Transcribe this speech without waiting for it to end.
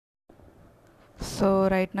So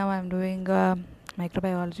right now I'm doing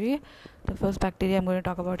microbiology. The first bacteria I'm going to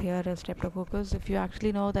talk about here is Streptococcus. If you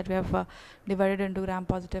actually know that we have divided into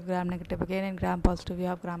gram-positive, gram-negative. Again, in gram-positive we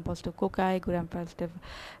have gram-positive cocci, gram-positive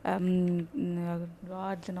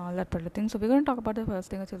rods and all that sort of thing. So we're going to talk about the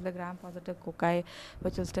first thing, which is the gram-positive cocci,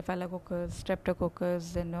 which is Staphylococcus,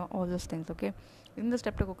 Streptococcus, and all those things. Okay. In the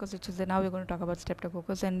Streptococcus, which is now we're going to talk about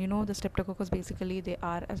Streptococcus, and the Streptococcus basically they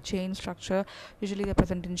are a chain structure. Usually they're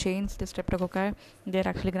present in chains. The Streptococci, they're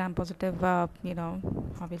actually gram-positive,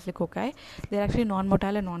 obviously cocci. They're actually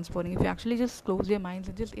non-motile and non-sporing. If you actually just close your minds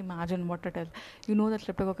and just imagine what it is, that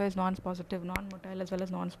Streptococci is non-positive, non-motile as well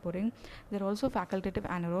as non-sporing. They're also facultative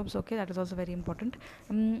anaerobes. Okay, that is also very important.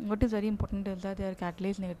 What is very important is that they are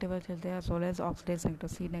catalase negative as well as oxidase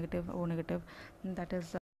negative, C negative, O negative. That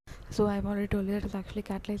is. So I've already told you that it's actually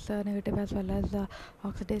catalase negative as well as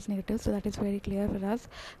oxidase negative, so that is very clear for us.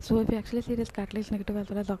 So if you actually see this catalase negative as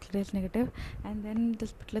well as oxidase negative, and then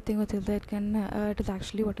this particular thing which is that it is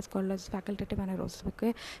actually what is called as facultative anaerobes.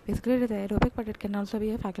 Okay, basically it is aerobic, but it can also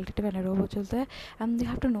be a facultative anaerobe which is there, and you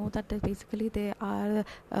have to know that basically they are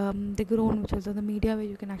the grown, which is the media where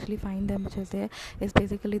you can actually find them, which is there is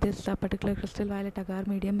basically this particular crystal violet agar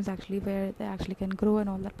medium is actually where they actually can grow and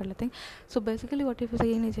all that particular thing. So basically what you're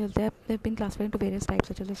saying is they've been classified into various types,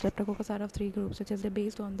 such as the Streptococcus are of three groups, which is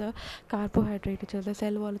based on the carbohydrate, which is the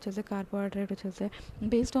cell wall, which is the carbohydrate, which is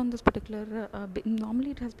based on this particular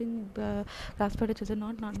normally it has been classified, which is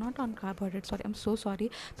not on carbohydrate. Sorry, I'm so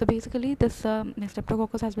sorry. So basically this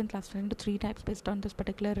Streptococcus has been classified into three types based on this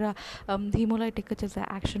particular hemolytic, which is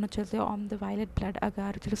the action, which is on the violet blood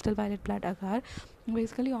agar, crystal violet blood agar.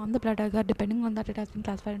 Basically on the blood agar, depending on that, it has been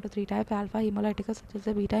classified into three types: alpha hemolyticus, which is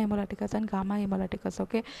the beta hemolyticus, and gamma hemolyticus.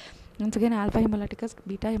 Okay, once again, alpha hemolyticus,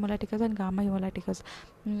 beta hemolyticus, and gamma hemolyticus.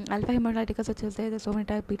 Alpha hemolyticus, which is there's so many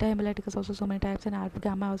types. Beta hemolyticus also so many types, and alpha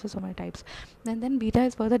gamma also so many types. And then beta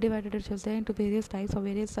is further divided, which is there into various types or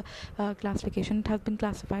various classification. It has been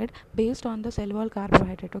classified based on the cell wall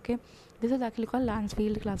carbohydrate. Okay, this is actually called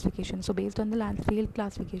Lancefield classification. So based on the Lancefield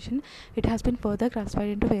classification, it has been further classified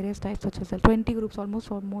into various types, such as 20 groups,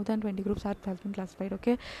 almost or more than 20 groups has been classified.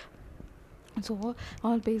 Okay, so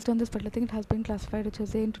all based on this particular thing, it has been classified, which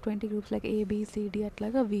is into 20 groups like A, B, C, D,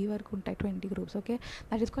 atlaga V work untai 20 groups. Okay,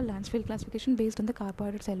 that is called Lancefield classification based on the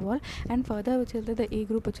carbohydrate cell wall. And further, which is the A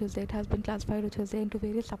group, which is it has been classified, which is into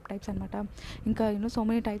various subtypes and mata inka so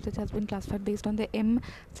many types, which has been classified based on the M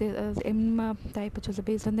type, which is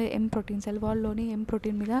based on the M protein cell wall loni M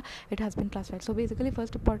protein mida it has been classified. So basically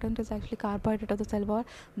first important is actually carbohydrate of the cell wall,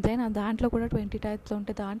 then దాంట్లో కూడా 20 types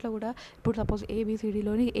ఉంటాయి. దాంట్లో కూడా ఇప్పుడు suppose ABCD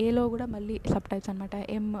లోని ఏలో కూడా మళ్ళీ సబ్ టైప్స్ అనమాట.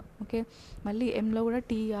 ఎం ఓకే, మళ్ళీ ఎంలో కూడా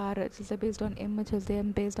TR వచ్చేసి బేస్డ్ ఆన్ ఎం వచ్చేసి ఎం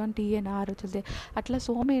బేస్డ్ ఆన్ TNR వచ్చేసి అట్లా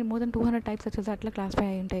so many more than 200 types వచ్చేసి అట్లా క్లాసిఫై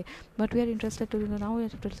అయి ఉంటాయి. But we are interested to now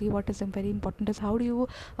to see what is very important is how do you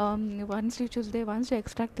once you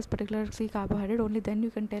extract this particular C carbohydrate, only then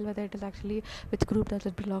you can tell whether it is actually which group does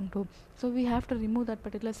it belong to. So we have to remove that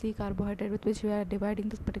particular C carbohydrate with which we are dividing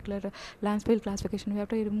this particular Lancefield classification. We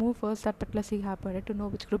have to remove first that particular C carbohydrate to know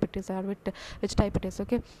which group it is or which type it is.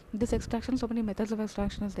 Okay, this extraction, so many methods of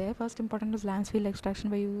extraction is there. First important is Lancefield extraction,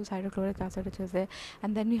 where you use hydrochloric acid, which is there,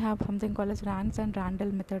 and then you have something called as Rance and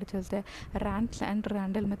Randall method, which is there. Rance and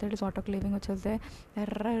Randall method is autoclaving, which is there.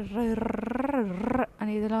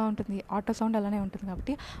 అని ఇదిలా ఉంటుంది, auto sound అలానే ఉంటుంది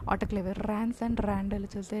కాబట్టి autoclaving. ర్యాన్స్ and ర్యాండల్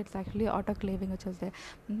వచ్చేస్తే it's actually autoclaving వచ్చేస్తే.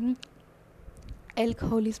 Elk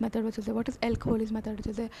Holey's method, which is what is Elk Holey's method, which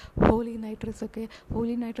is a holy nitrous. Okay,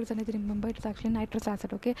 holy nitrous and remember it's actually nitrous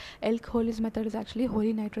acid. Okay, Elk Holey's method is actually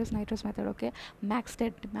holy nitrous method. Okay,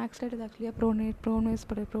 Maxted is actually a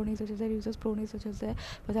pronase, which is there uses pronase, which is there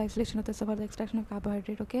for the isolation of the for the extraction of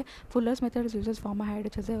carbohydrate. Okay, Fuller's method is uses formaldehyde,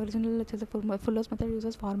 which is the original, which is the Fuller's method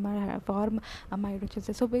uses formaldehyde, which is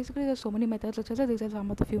there. So basically there's so many methods, which is there. These are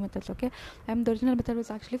some of the few methods. Okay, and the original method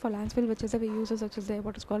was actually for Lancefield, which is we uses, which is there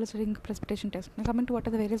what is called as ring precipitation test. Coming to what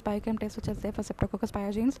are the various biochem tests which is there for Streptococcus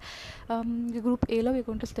pyogenes. Group A lo we're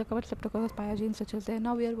going to talk about Streptococcus pyogenes, which is there.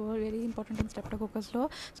 Now we are very important in Streptococcus law.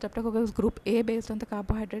 Streptococcus group A based on the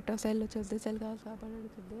carbohydrate cell, which is the cell carbohydrate,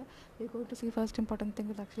 which is there. We're going to see first important thing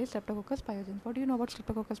is actually Streptococcus pyogenes. What do you know about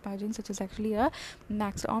Streptococcus pyogenes, which is actually a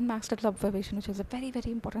Maxted observation, which is a very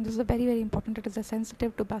very important. This is a very very important. It is a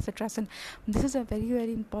sensitive to bacitracin. This is a very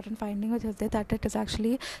very important finding, which is there, that it is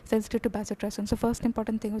actually sensitive to bacitracin. So first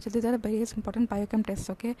important thing, which is these are the various important biochem tests,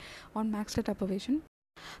 okay, on Maxted observation.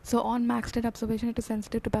 So on max state observation, it is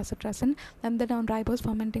sensitive to bacitracin, and then on ribose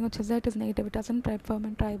fermenting, which is it is negative, it doesn't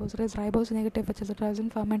ferment ribose. It is ribose negative, which is it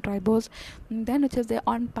doesn't ferment ribose. And then which is there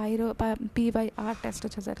on PYR test,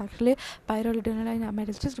 which is it actually pyrrolidonealine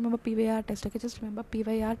amide. Just remember PYR test. Okay, just remember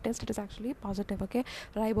PYR test. It is actually positive. Okay,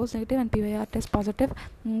 ribose negative and PYR test positive.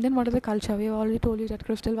 And then what is the culture? We have already told you that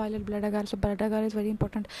crystal violet blood agar. So blood agar is very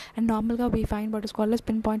important. And normal we find what is called as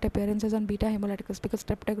pinpoint appearances on beta hemolyticus, because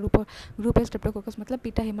strepta group is streptococcus matlab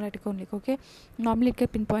beta hemolytic only. Okay, normally it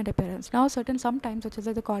get pinpoint appearance. Now sometimes which is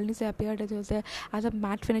that the colonies they appeared as a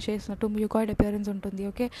matte finishes to mucoid appearance untundi.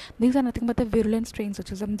 Okay, these are nothing but the virulent strains,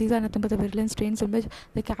 which is these are nothing but the virulent strains in which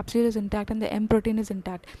the capsule is intact and the M protein is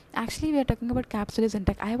intact. Actually we are talking about capsule is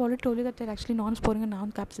intact. I have already told you that they're actually non-sporing and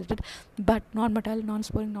non-capsulated, but non-motile,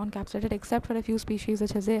 non-sporing, non-capsulated, except for a few species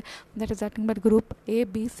which is that is nothing but group A,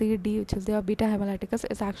 B, C, D, which is their beta hemolyticus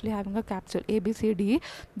is actually having a capsule A, B, C, D.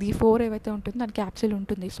 The 4 ఏవైతే ఉంటుందో దాని capsule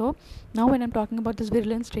ఉంటుంది. So now when I'm talking about this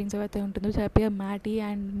virulent strains ఏవైతే ఉంటుందో which appear మ్యాటీ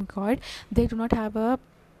and మికాయిడ్, they do not have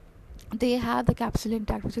they have the capsule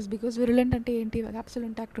intact, which is because virulent ante enti capsule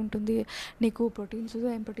intact untundi, neeku proteins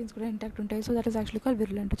and proteins kuda intact untayi. So that is actually called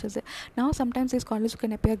virulent, which is now sometimes these colonies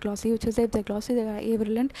can appear glossy, which is if they're glossy they are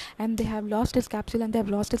avirulent and they have lost its capsule and they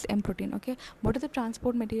have lost its M protein. Okay, what is the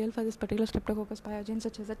transport material for this particular streptococcus pyogenes?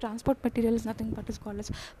 Such as the transport material is nothing but is called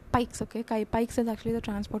as pikes. Okay, pikes is actually the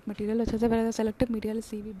transport material, which is whereas the selective material is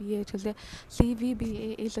CVBA, which is the CVBA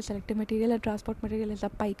is the selective material and transport material is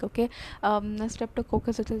the pike. Okay,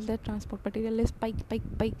 streptococcus, which is the transport material is pike.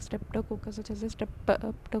 Streptococcus, which is the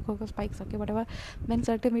streptococcus pikes. Okay, whatever. When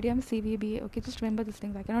certain medium CVBA. Okay, just remember these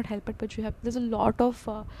things. I cannot help it, but there's a lot of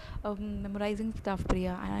memorizing stuff,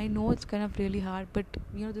 Priya, and I know it's kind of really hard, but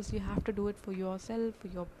this you have to do it for yourself, for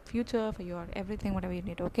your future, for your everything, whatever you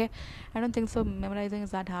need. Okay, I don't think so memorizing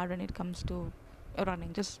is that hard when it comes to running.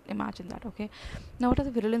 Just imagine that. Okay, now what are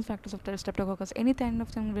the virulence factors of the streptococcus? Any kind of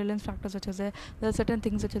virulence factors, such as there are certain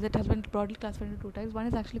things which is it has been broadly classified into two types. One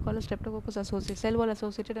is actually called as streptococcus associated, cell wall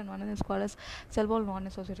associated, and one is called as cell wall non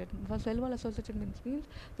associated. For cell wall associated means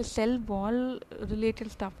the cell wall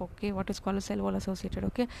related stuff. Okay, what is called as cell wall associated?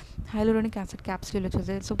 Okay, hyaluronic acid capsule, which is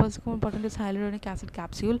it. So first important is hyaluronic acid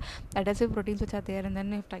capsule, adhesive proteins which are there, and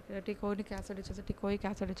then if teichoic acid, which is a teichoic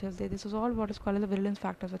acid, which is there. This is all what is called as the virulence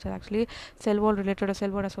factors, which are actually cell wall related or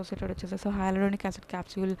cell wall associated, which is so hyaluronic acid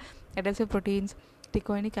capsule, adhesive proteins,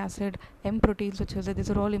 teichoic acid, M proteins, which is these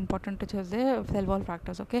are all important, which is the cell wall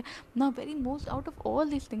factors. Okay, now very most out of all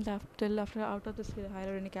these things after out of this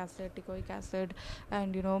hyaluronic acid, teichoic acid,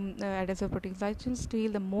 and adhesive proteins, I just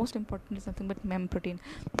feel the most important is nothing but M protein.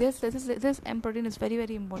 This M protein is very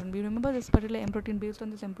very important. We remember this particular M protein. Based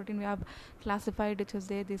on this M protein we have classified which is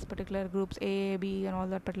there these particular groups A, B, and all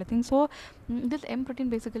that particular thing. So this M protein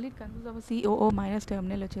basically it consists of a COO minus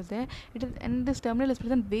terminal, which is there. It is, and this terminal is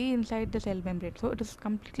present way inside the cell membrane. So it is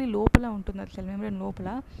completely lopala untundi cell membrane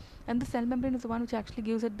lopala, and the cell membrane is the one which actually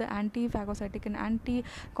gives it the anti-phagocytic and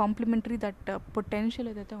anti-complementary that potential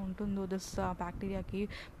edaithe untundo this bacteria ki,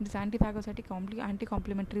 this anti-phagocytic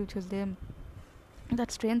anti-complementary which is there, that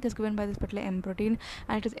strength is given by this particular M protein,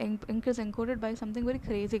 and it is encoded by something very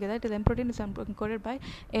crazy. It is M protein is encoded by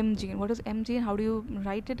M gene. What is M gene? How do you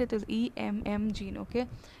write it? It is EMM gene. Okay,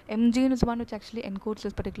 M gene is the one which actually encodes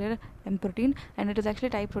this particular M protein, and it is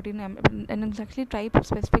actually type protein, and it's actually type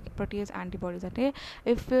specific protease antibodies. Okay,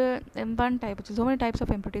 if M1 type, which is so many types of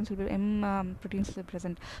M proteins will be proteins will be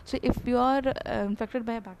present. So if you are infected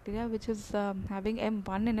by a bacteria which is having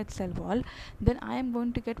M1 in its cell wall, then I am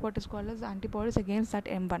going to get what is called as antibodies against that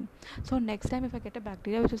M1. So next time if I get a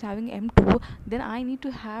bacteria which is having M2, then I need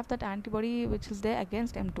to have that antibody which is there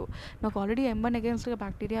against M2. Now already M1 against a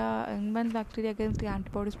bacteria, M1 bacteria against the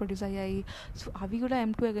antibodies produce ayayi. So avi kuda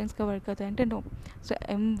M2 against ka work aata ante no. So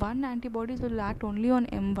M1 antibodies will act only on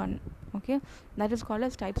M1. Okay, that is called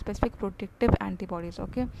as type specific protective antibodies.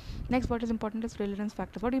 Okay, next what is important is virulence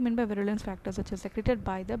factors. What do you mean by virulence factors? Which is secreted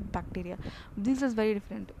by the bacteria. This is very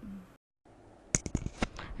different.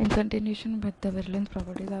 In continuation with the virulence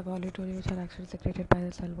properties, I've already told you which are actually secreted by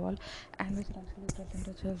the cell wall and which are actually present,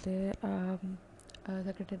 which is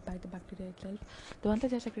secreted by the bacteria itself. The ones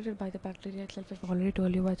that are secreted by the bacteria itself, I've already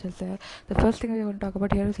told you what is there. The first thing we're going to talk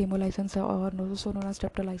about here is hemolysis, or also known as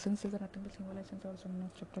streptolysis. These are nothing but hemolysis, also known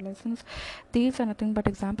as streptolysis. These are nothing but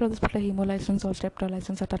example of this particular hemolysis or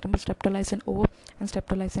streptolysis are nothing but streptolysin O and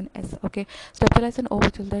streptolysin S. Okay, streptolysin O,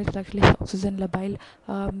 which is there, is actually oxygen labile,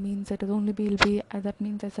 means it is only will be that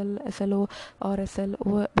means SLO or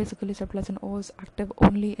SLO. Basically streptolysin O is active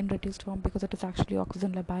only in reduced form because it is actually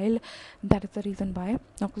oxygen labile. That is the reason oxygen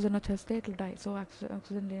by oxygen వచ్చేస్తే it will die. So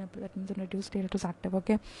oxygen that means in reduced state it is active.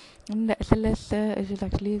 Okay, and the SLS is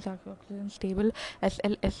actually oxygen stable.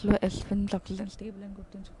 SLS S means oxygen stable and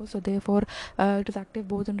good. So therefore it is active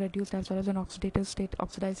both in reduced as well as in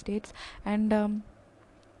oxidized states. And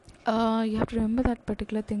you have to remember that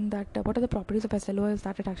particular thing, that what are the properties of SLO is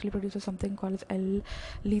that it actually produces something called as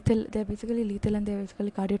lethal. They're basically lethal and they're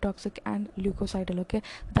basically cardiotoxic and leukocidal. Okay,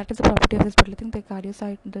 that is the property of this particular thing,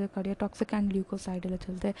 the cardiotoxic and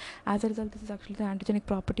leukocidal. As a result, this is actually the antigenic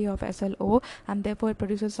property of SLO, and therefore it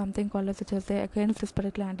produces something called as such as against this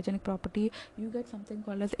particular antigenic property you get something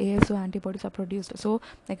called as ASO antibodies are produced. So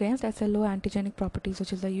against SLO antigenic properties,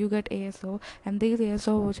 which is you get ASO, and these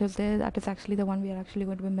ASO which is there, that is actually the one we are actually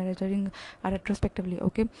going to be measuring retrospectively.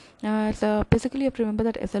 Okay, so basically you have to remember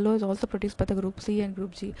that SLO is also produced by the group C and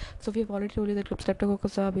group G. So we have already told you that group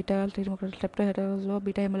Streptococcus beta Streptococcus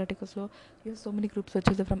beta hemolyticus low. You have so many groups which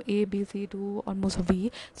is from A, B, C to almost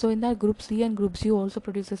V. So in that group C and group G also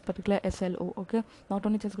produce this particular SLO. Okay, not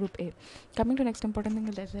only just group A. Coming to next important thing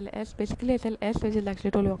is SLS. Basically SLS, which is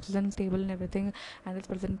actually told you oxygen stable and everything, and it's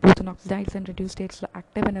present both in oxidized and reduced states, so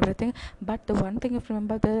active and everything. But the one thing, if you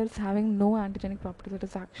remember, there is having no antigenic properties. It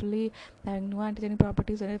is actually having no antigenic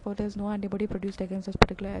properties, and therefore there is no antibody produced against this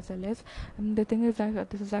particular SLS. And the thing is that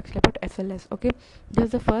this is actually about SLS. Okay, this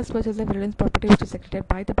is the first, which is the virulence property, which is secreted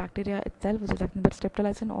by the bacteria itself, which is acting by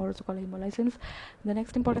streptolysin, or also called hemolysin. The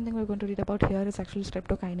next important thing we're going to read about here is actually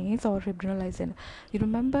streptokinase or fibrinolysin. You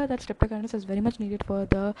remember that streptokinase is very much needed for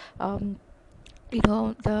the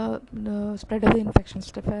the spread of the infection.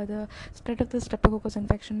 For the spread of the streptococcus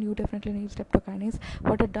infection, you definitely need streptokinase.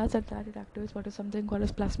 What it does is that it activates what is something called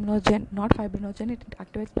as plasminogen, not fibrinogen. It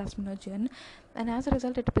activates plasminogen, and as a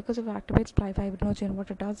result, because it activates fibrinogen,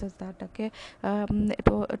 what it does is that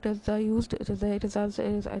it is used.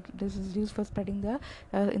 This is used for spreading the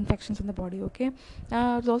infections in the body. Okay,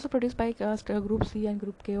 it's also produced by group C and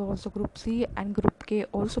group K. Also, group C and group K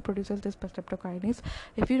also produces this streptokinase.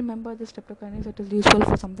 If you remember, this streptokinase, it is useful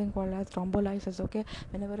for something called as thrombolysis. Okay,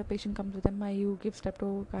 whenever a patient comes with MI, you give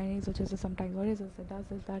streptokinase, which is sometimes what it does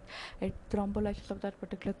is that it thrombolysis of that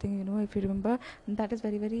particular thing. If you remember, that is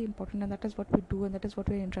very very important, and that is what we do, and that is what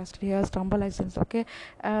we're interested here, is thrombolysins. Okay,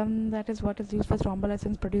 that is what is used for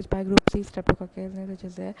thrombolysins produced by group C streptococcus, which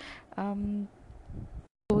is there.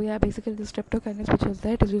 So yeah, basically the streptokinase, which is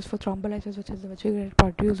there, it is used for thrombolysis, which is which we get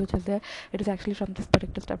produced, which is there. It is actually from this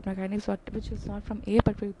particular streptokinase, which is not from A,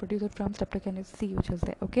 but we produce it from streptokinase C, which is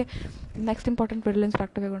there. Okay. Next important virulence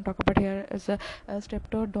factor we're going to talk about here is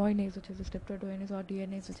streptokinase, which is a streptokinase or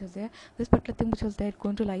DNase, which is there. This particular thing which is there, it's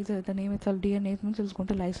going to lyse the name itself. DNase means it's going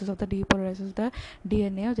to lysis of the depolarizes the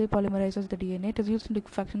DNA or depolymerizes the DNA. It is used in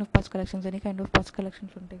liquefaction of pus collections, any kind of pus collection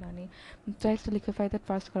from Tegani. It tries to liquefy that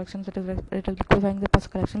pus collections. It is liquefying the pus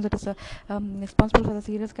collections. It is responsible for the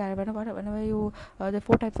serious whenever you the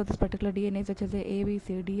four types of this particular DNA, such as the A, B,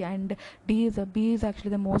 C, D, and B is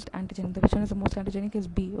actually the most antigenic. The which one is the most antigenic is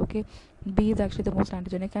B. Okay, B is actually the most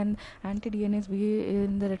antigenic, and anti-DNA is B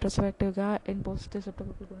in the retrospective in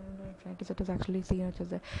post-streptococcus nephritis. It is actually C, which is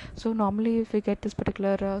there. So normally, if we get this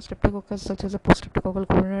particular streptococcus, such as a post-streptococcal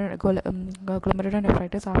glomerular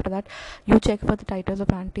nephritis, after that you check for the titers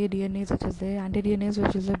of anti-DNA, such as the anti-DNA,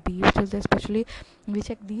 which is a B, which is there. Especially we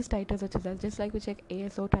check these titers, which is there, just like we check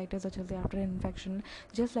ASO titers, such as the after an infection,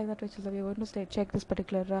 just like that, which is we are going to check this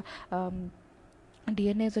particular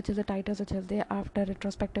DNA, such as the titers, such as they after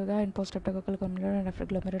retrospective in post-streptococcal glomerular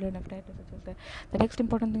nephritis, such as the next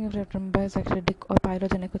important thing you have to remember is actually DIC or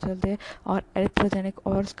pyrogenic, which is there, or erythrogenic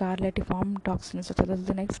or scarlatiform toxins, such as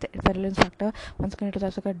the next virulence factor. Once again, it is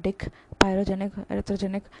also called DIC, pyrogenic,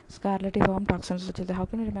 erythrogenic, scarlatiform toxins, which is how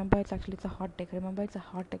can you remember? It's a hot DIC. Remember, it's a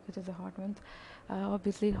hot DIC, which is a hot means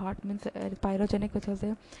obviously hot means pyrogenic, which is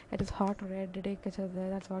there. It is hot red DIC, which is there.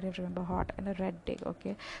 That's what you have to remember, hot and a red DIC.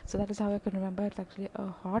 Okay, so that is how I can remember. It's actually a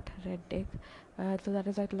hot red DIC. So that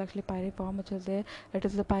is actually pyriform, which is there. It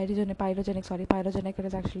is the pyrogenic. It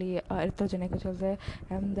is actually erythrogenic, which is there.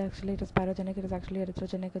 And actually it is pyrogenic. It is actually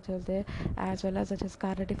erythrogenic, which is there, as well as such as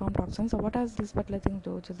scarlatiform toxins. So what does this particular thing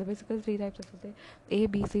do? Which is the basically three types, which is there, A,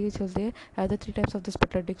 B, C, which is there. The three types of this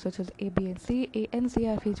particular DICs, which is A, B, and C. A and C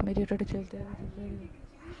are phage mediated, which is there.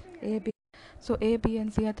 A, B. So A, B,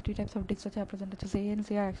 and C are three types of DICs which are present. Which is A and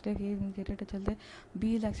C are actually phage mediated, which is there.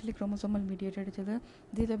 B is actually chromosomal mediated, which is there.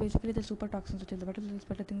 These are basically the super toxins, which is there. What is this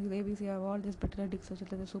particular thing? A, B, C are all these particular DICs, which is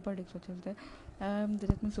the super DICs, which is there.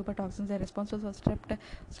 That means super toxins. They are responsible for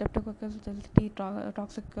streptococcus, which is the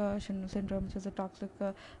toxic syndrome, which is a toxic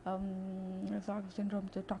syndrome,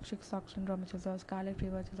 the toxic shock syndrome, which is a scarlet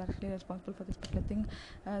fever, which is actually responsible for this particular thing.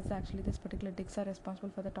 So actually, this particular DICs are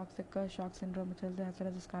responsible for the toxic shock syndrome, which is as well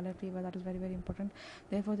as the scarlet fever. That is very very very important.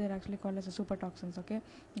 Therefore they're actually called as a super toxins. Okay,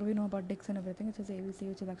 we know about Dix and everything, which is ABC,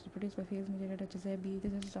 which is actually produced by phase mediated, which is a B.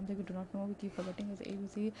 This is something we do not know, we keep forgetting. Is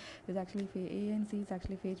ABC is actually A and C is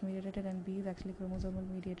actually phase mediated, and B is actually chromosomal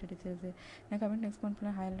mediated, which is a. Now coming to next one,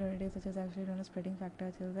 hyaluronidase, which is actually known as spreading factor,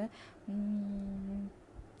 which is a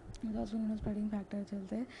it's also known as spreading factor, which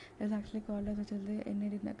is actually called as, which is the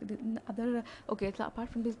NAD. Other okay, so apart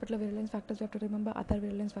from these particular virulence factors, you have to remember other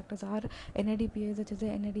virulence factors are NADPase, which is a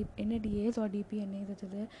NADase or DPNase, which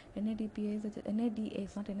is a NADPase, which is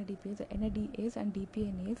NADase, not NADPase, NADase and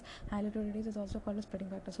DPNase. Hyaluronidase is also called a spreading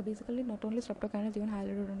factor. So basically, not only streptokinase, even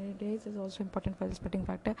hyaluronidase is also important for the spreading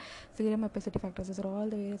factor. Serum opacity factors, these are all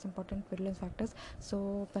the various important virulence factors.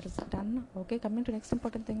 So that is done. Okay, coming to next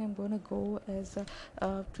important thing I'm going to go is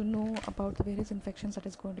to know about the various infections that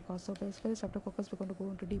is going to cause. So basically streptococcus, we're going to go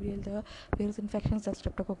into detail the various infections that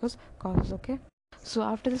streptococcus causes. Okay, so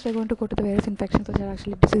after this we're going to go to the various infections which are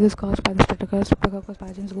actually diseases caused by the streptococcus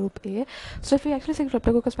pyogenes group A. So if we actually say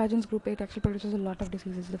streptococcus pyogenes group A, it actually produces a lot of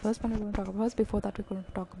diseases. The first one we're going to talk about, first before that we're going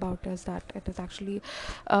to talk about is that it is actually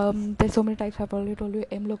there's so many types. I've already told you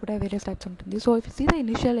M loci various types of. So if you see the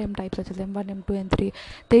initial M types such as M1, M2 and 3,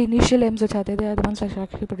 the initial M's which are there, they are the ones that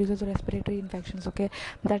actually produces respiratory infections. Okay,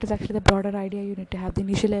 that is actually the broader idea you need to have. The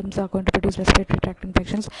initial M's are going to produce respiratory tract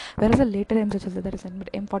infections, whereas the later M's which is there is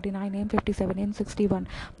M49, M57, M61,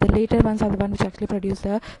 the later ones are the ones which actually produce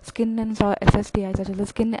the skin and SSTIs, such as the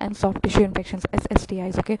skin and soft tissue infections,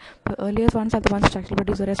 SSTIs. Okay, the earliest ones are the ones which actually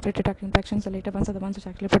produce the respiratory tract infections, the later ones are the ones which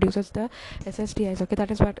actually produces the SSTIs. Okay,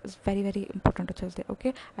 that is what is very very important to choose there.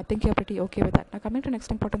 Okay, I think you're pretty okay with that. Now coming to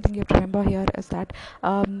next important thing you have to remember here is that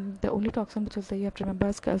the only toxin which is there you have to remember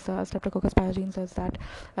is streptococcus pyogenes, is that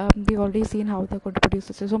we've already seen how they're going to produce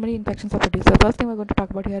this. So many infections are produced. The first thing we're going to talk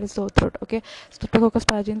about here is sore throat. Okay, streptococcus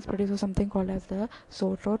pyogenes produces something called as the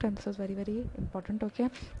sore throat, and this is very very important. Okay,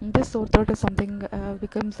 and this sore throat is something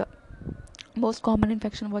becomes most common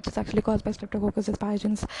infection which is actually caused by streptococcus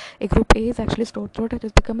pyogenes. A group A is actually sore throat. It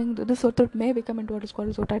is becoming, the sore throat may become into what is called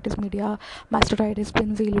otitis media, mastocytis,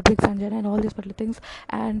 quinsy, Ludwig's angina, and all these particular things.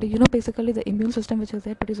 And basically the immune system which is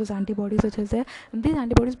there produces antibodies which is there. And these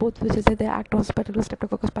antibodies both which is there, they act on particular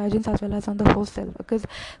streptococcus pyogenes as well as on the host cell, because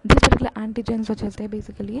these particular antigens which is there,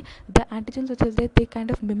 basically the antigens which is there, they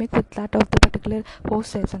kind of mimic with that of the particular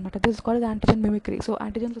host cells and matter. This is called the antigen mimicry. So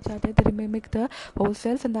antigens which are there, they mimic the host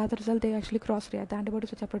cells, and as a result they actually cross react. The antibodies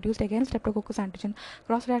which are produced against streptococcus antigen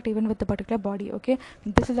cross react even with the particular body. Okay,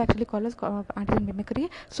 this is actually called as antigen mimicry.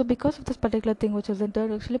 So because of this particular thing which is there,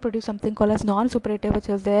 they actually produce something called as non-suppurative, which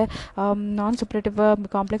is there non-suppurative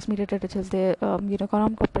complex mediated, which is there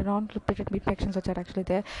non-suppurative infections which are actually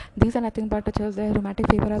there. These are nothing but which is there rheumatic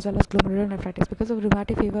fever as well as glomerulonephritis. Because of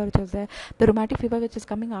rheumatic fever which is there, the rheumatic fever which is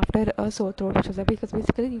coming after a sore throat which is there, because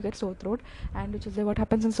basically you get sore throat, and which is there, what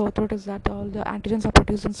happens in sore throat is that all the antigens are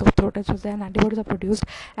produced in sore throat, which is there, and antibodies are produced,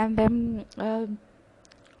 and then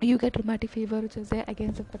you get rheumatic fever which is there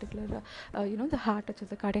against a particular the heart, which is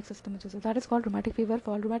the cardiac system, which is that is called rheumatic fever.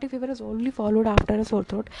 Rheumatic fever is only followed after a sore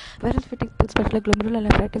throat, whereas if it is particular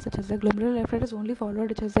glomerulonephritis, which is the glomerulonephritis only followed,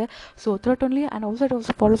 which is the sore throat only, and also it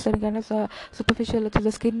also follows certain kind of superficial, which is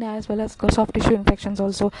the skin as well as soft tissue infections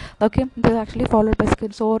also. Okay, this is actually followed by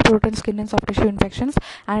skin, sore throat and skin and soft tissue infections,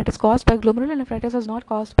 and it is caused by glomerulonephritis is not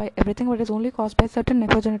caused by everything, but it is only caused by certain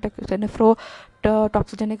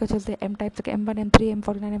toxigenic, which is the M types like M1, M3,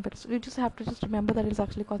 M49, M50. So you just have to just remember that it is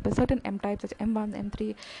actually caused by certain M types, such M1,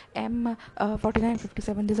 M3, M49,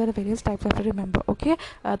 57. These are the various types you have to remember. Okay,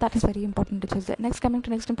 that is very important. Which is the next, coming to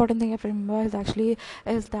next important thing you have to remember is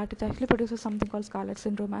that it actually produces something called scarlet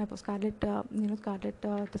syndrome. I have scarlet,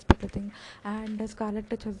 this particular thing, and scarlet,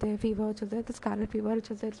 which is the fever, which is there, the scarlet fever, which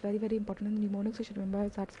is there, it's very very important in the mnemonics. You should remember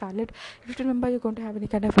is that scarlet. You should remember you're going to have any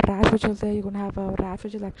kind of a rash, which is there. You're going to have a rash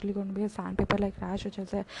which is actually going to be a sandpaper like rash, which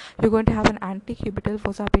is there. You're going to have an anticubital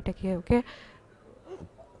fossa petechiae. Okay,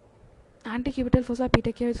 anticubital fossa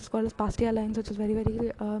petechiae, which is called as Pastia lines, which is very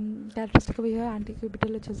very characteristic over here.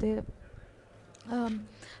 Anticubital, which is a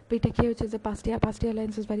petechiae, which is the pastia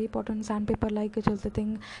lines, is very important. Sandpaper like, which is the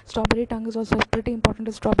thing. Strawberry tongue is also pretty important.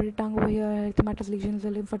 The strawberry tongue over here, erythematous lesions,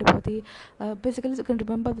 lymphadenopathy. Basically you can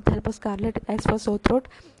remember with the help of scarlet. S for sore throat,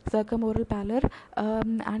 circumoral pallor.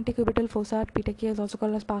 Anticubital fossa petechiae is also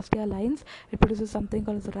called as pastia lines. It produces something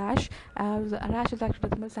called as rash. A rash is actually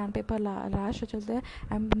the sandpaper rash, which is there,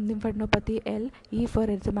 and lymphadenopathy. L. E for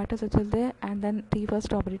erythematous, which is there, and then T for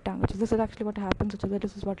strawberry tongue, which is, this is actually what happens, which is there,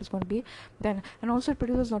 this is what is going to be then. and also it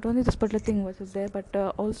produces not only this particular thing which is there, but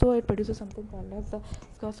also it produces something called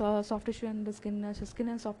as soft tissue and the skin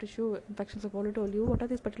and soft tissue infections. I've already told you what are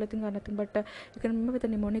these particular things are nothing but you can remember with the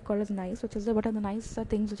mnemonic called as NICE, which is what are the NICE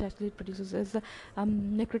things which actually it produces is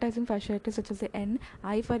necrotizing fasciitis, such as the N,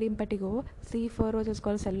 I for impetigo, C for which is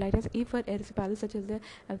called cellulitis, E for erysipelas, such as the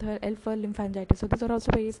L for lymphangitis. So these are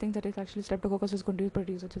also various things that is actually streptococcus is going to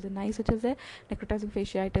produce, such as the NICE, such as the necrotizing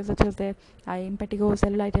fasciitis, such as the impetigo,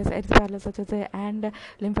 cellulitis, erysipelas, such as the and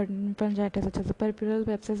lymphangitis, such as the peripheral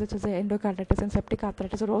sepsis, such as the endocarditis, and septic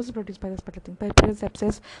arthritis are also produced by this particular thing. Peripheral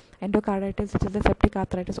sepsis, endocarditis, such as the septic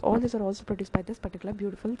arthritis, all these are also produced by this particular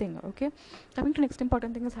beautiful thing. Okay, coming to next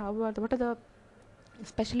important thing is what are the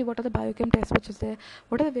especially what are the biochem tests which is there,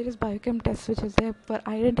 what are the various biochem tests which is there for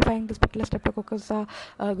identifying this particular streptococcus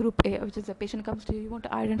group A, which is the patient comes to you, you want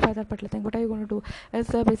to identify that particular thing. What are you going to do is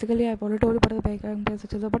basically I've already told you what are the biochem tests,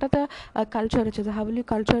 which is what are the culture, which is how will you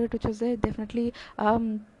culture it, which is definitely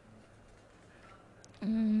 1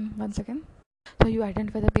 second. So you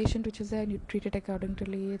identify the patient which is there and you treat it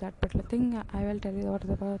accordingly, that particular thing. I will tell you what is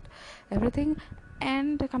about everything.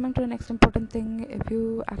 And coming to the next important thing, if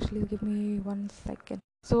you actually give me 1 second.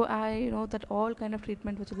 So I know that all kind of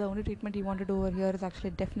treatment, which is the only treatment you want to do over here, is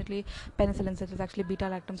actually definitely penicillins, such as actually beta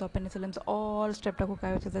lactams or penicillins. All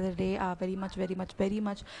streptococci, which is that they are very much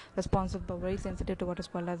responsive but very sensitive to what is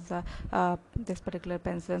called as this particular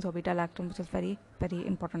penicillins or beta lactam, which is very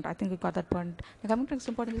important. I think we got that point. Now coming to next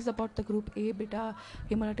important is about the group A, beta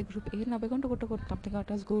hemolytic group A. Now we're going to go to something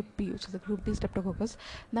called as group B, which is the group B streptococcus.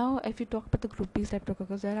 Now if you talk about the group B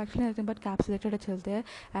streptococcus, they are actually nothing but capsulated cells there,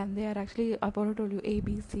 and they are actually, I've already told you, A,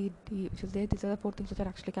 B, C, D, which is there. These are the 4 things which are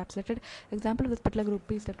actually capsulated. Example of this particular group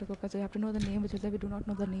B streptococcus, you have to know the name, which is there. We do not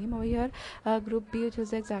know the name over here. Group B, which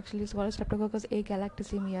is actually called streptococcus A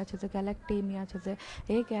galactosemia, which is a galactemia, which is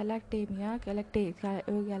A galactemia,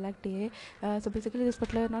 so basically this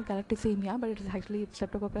particular not galactosemia, but it is actually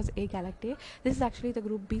streptococcus A galactae. This is actually the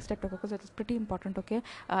group B streptococcus. It is pretty important. Okay,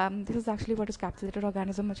 this is actually what is capsulated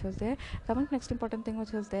organism which was there. Coming to next important thing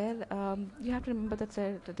which is there, you have to remember that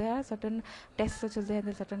there are certain tests which is there, and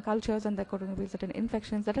there are certain cultures, and there are going to be certain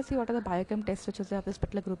infections. Let us see what are the biochem tests which is there of this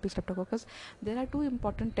particular group B streptococcus. There are 2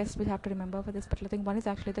 important tests we have to remember for this particular thing. One is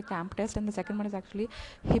actually the CAMP test, and the second one is actually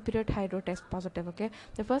Hippurate hydro test positive. Okay,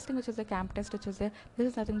 the first thing which is the CAMP test, which is there, this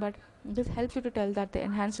is nothing but this helps you to tell that the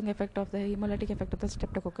enhancing effect of the hemolytic effect of the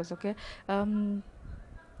streptococcus. Okay,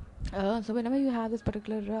 so whenever you have this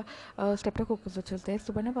particular streptococcus which is there,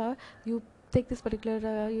 so whenever you take this particular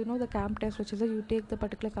the CAMP test, which is there, you take the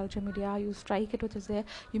particular culture media, you strike it, which is there,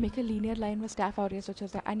 you make a linear line with Staph aureus, which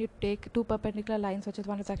is there, and you take 2 perpendicular lines, which is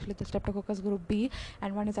one is actually the streptococcus group B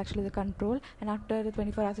and one is actually the control, and after the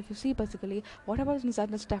 24 hours if you see basically what about inside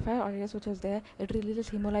the Staph aureus, which is there, it releases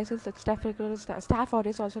hemolysis. The Staph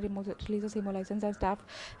aureus also releases hemolysis, and Staph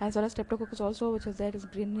as well as streptococcus also, which is there, is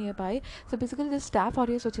green nearby. So basically this Staph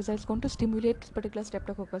aureus, which is there, is going to stimulate this particular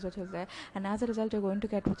streptococcus, which is there, and as a result you're going to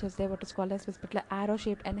get, which is there, what is called as this particular arrow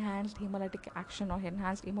shaped enhanced hemolytic action or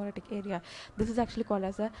enhanced hemolytic area. This is actually called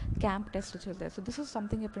as a CAMP test, which is there. So this is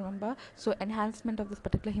something you have to remember. So enhancement of this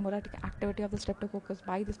particular hemolytic activity of the streptococcus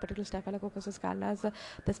by this particular staphylococcus is called as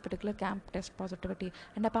this particular CAMP test positivity.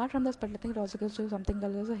 And apart from this particular thing, it also gives you something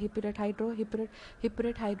called as a Hippurate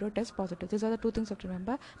hydro test positive. These are the 2 things you have to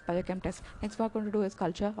remember. Biochem test. Next what we're going to do is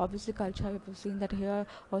culture. Obviously culture, we've seen that here.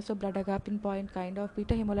 Also blood agar pinpoint kind of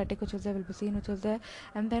beta hemolytic, which is there, will be seen, which is there.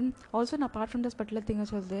 And then also apart from this particular thing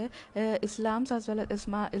which was there, Islams as well as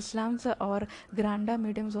Islams or Granda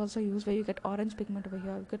mediums also used, where you get orange pigment over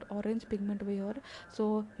here. You get orange pigment over here.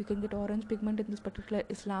 So you can get orange pigment in this particular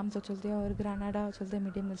Islams, which is there, or Granada, which is the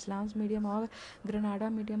medium, Islams medium or Granada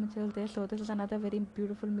medium, which is there. So this is another very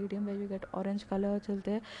beautiful medium where you get orange color, which is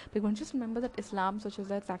there. But just remember that Islams, which is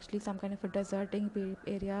there, it's actually some kind of a deserty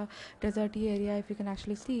area, if you can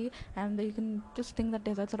actually see, and you can just think that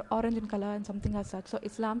deserts are orange in color and something as such. So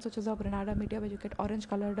Islams, which is a Granada media, where you get orange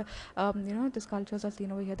colored these cultures are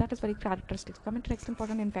seen over here. That is very characteristic. So coming to next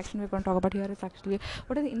important infection we're going to talk about here is actually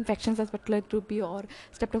what are the infections as particular group B or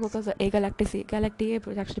streptococcus A galactae,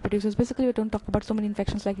 which actually produces. Basically we don't talk about so many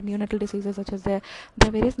infections like neonatal diseases, such as there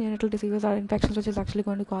are various neonatal diseases or infections which is actually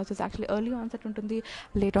going to cause is actually early onset into the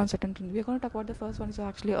late onset. And we're going to talk about the first one is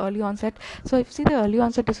actually early onset. So if you see the early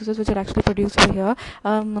onset diseases which are actually produced over here,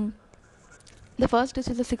 The first is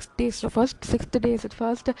the 6 days. So first 6 days, at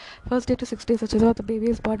first day to 6 days, which is what the baby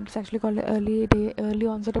is born. It's actually called early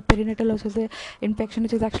onset of perinatal, which is the infection,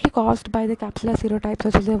 which is actually caused by the capsular serotypes,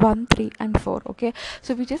 which is the 1, 3, and 4. Okay,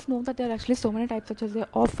 so we just know that there are actually so many types, such as the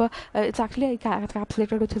of it's actually a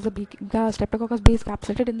capsulated, which is the Streptococcus B is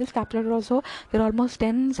capsulated. In this capsulated also, there are almost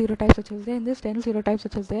 10 serotypes, which is there. In this 10 serotypes,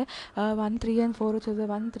 which is there 1, 3, and 4, which is the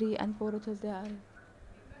 1, 3, and 4, which is there.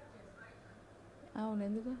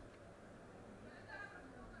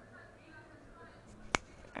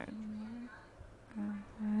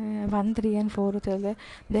 One, three, and four children.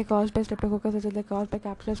 They caused by streptococcus, which is they caused by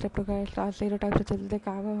capsular streptococcus serotypes, which is they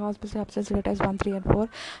caused by capsular serotypes 1, 3, and 4,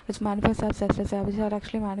 which manifest as sepsis, which are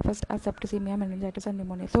actually manifest as septicemia, meningitis, and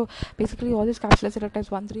pneumonia. So basically, all these capsular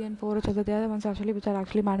serotypes 1, 3, and 4, which are they are the ones actually which are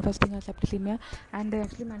actually manifesting as septicemia, and they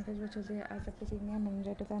actually manifest which is as septicemia,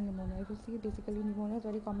 meningitis, and pneumonia. If you see, basically pneumonia is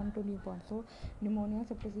very common to newborns. So pneumonia,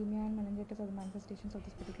 septicemia, and meningitis are the manifestations of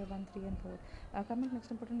this particular 1, 3, and 4. Coming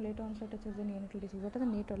next important late onset, which is the neonatal disease. What are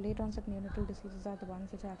the late onset neonatal diseases? Are the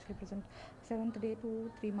ones which are actually present 7th day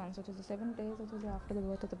to 3 months, which is the 7 days, which is after the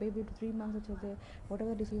birth of the baby, to 3 months, which is the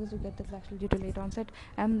whatever diseases you get that is actually due to late onset.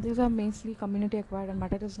 And these are mainly community acquired, and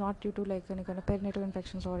matter is not due to like any kind of perinatal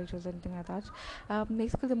infections or issues, anything like that.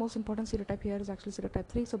 Basically, the most important serotype here is actually serotype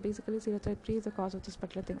 3. So basically, serotype 3 is the cause of this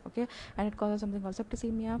particular thing. Okay, and it causes something called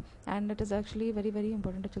septicemia, and it is actually very very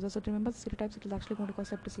important to choose. So to remember the serotypes, it is actually going to cause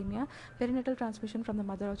septicemia. Perinatal transmission from the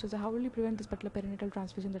mother, which is how will you prevent this particular perinatal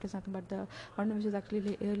transmission? That is nothing but the one which is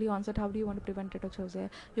actually early onset. How do you want to prevent it,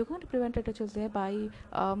 you're going to prevent it by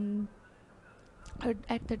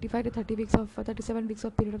at 35 to 30 weeks of 37 weeks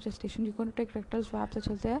of period of gestation. You're going to take rectal swabs, which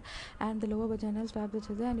is there, and the lower vaginal swab, which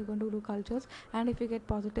is there, and you're going to do cultures. And if you get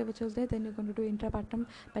positive, which is there, then you're going to do intrapartum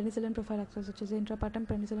penicillin prophylaxis, which is intrapartum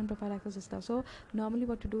penicillin prophylaxis stuff. So normally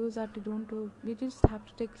what you do is that you just have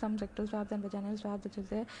to take some rectal swabs and vaginal swabs, which is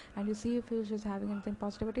there, and you see if you're just having anything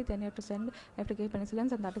positivity, then you have to give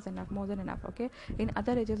penicillins, and that is enough, more than enough. Okay, in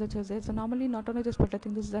other ages, which is there, so normally not only this particular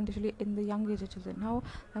thing, this is usually in the young age, which is there. Now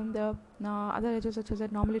and the other ages, such as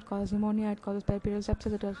that, normally it causes pneumonia, it causes peripheral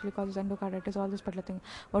sepsis, it actually causes endocarditis, all this particular thing.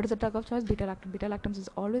 What is the drug of choice? Beta-lactam is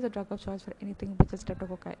always a drug of choice for anything which is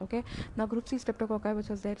streptococci. Okay, now group C streptococci, which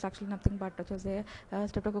is there, it's actually nothing but which is there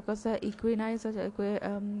streptococcus equinae,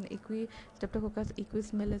 streptococcus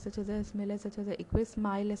equismilis, such as a smilis, such as a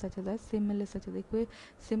equismilis, such as a similis, such as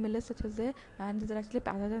equisimilis, such as a, and these are actually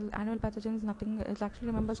annual pathogens. Nothing, it's actually,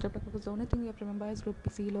 remember streptococcus, the only thing you have to remember is group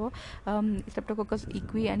C low, streptococcus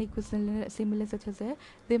equi and equisimilis, such as a,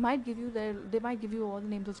 they might give you all the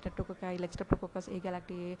names of streptococci, like streptococcus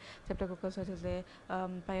agalactiae, streptococcus, such as a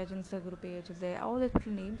pyogenes group A, which is there, all these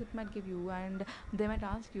little names it might give you, and they might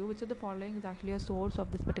ask you which of the following is actually a source of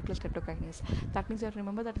this particular streptokinase. That means you have to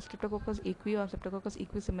remember that streptococcus equi or streptococcus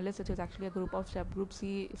equisimilis, which is actually a group of group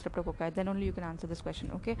C streptococci. Then only you can answer this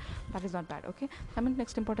question. Okay, that is not bad. Okay, I mean,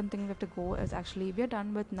 next important thing we have to go is actually we are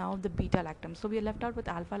done with now the beta lactams. So we are left out with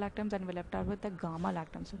alpha lactams, and we are left out with the gamma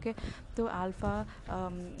lactams. Okay, so alpha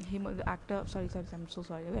I'm so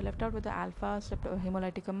sorry, we are left out with the alpha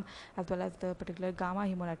hemolyticum as well as the particular gamma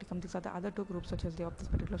hemolyticum. These are the other two groups such as of this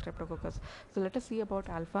particular streptococcus. So let us see about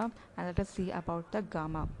alpha and let us see about the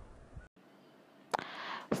gamma.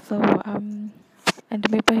 So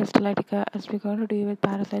Entamoeba histolytica, as we're going to deal with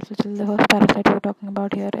parasites, which is the first parasite we're talking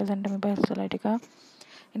about here is Entamoeba histolytica.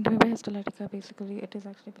 Entamoeba histolytica, basically it is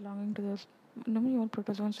actually belonging to this normally all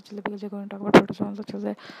protozoans, which is because you're going to talk about protozoans, which is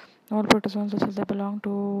all protozoans, which is they belong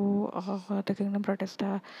to the kingdom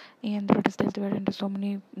Protista, and the Protista is divided into so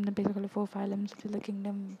many, basically 4 phylums, which is the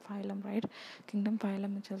kingdom phylum, right? Kingdom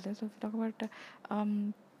phylum, which is there. So if you talk about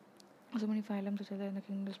so many phylums which are there in the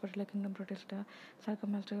kingdom, this particular kingdom Protista,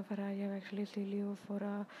 Sarcomastigofera, you have actually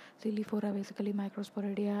Celephora, basically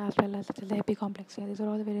Microsporidia, as well as the Epicomplexia. These are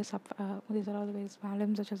all the various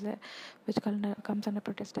phylums which comes under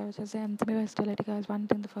Protista, which is the Entamoeba histolytica is one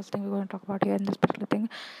thing, the first thing we're going to talk about here in this particular thing.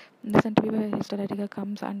 This Entamoeba histolytica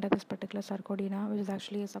comes under this particular Sarcodina, which is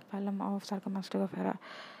actually a subphylum of Sarcomastigofera.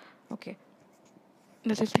 Okay.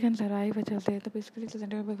 The cystic and which is there, basically the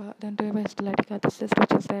Entamoeba histolytica, the cyst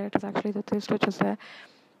which is there, it is actually the cyst which is there.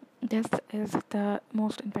 This is the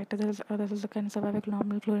most infected. This is the kind of survival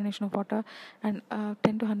normal chlorination of water, and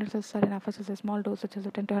 10 to 100 cysts are enough. This is a small dose, such as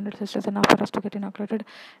 10 to 100 cysts is enough for us to get inoculated.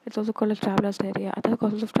 It's also called as traveler's diarrhea. Other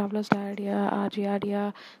causes of traveler's diarrhea are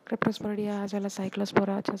giardia, cryptosporidia, as well as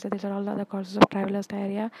cyclospora. These are all the other causes of traveler's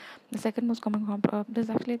diarrhea. The second most common this is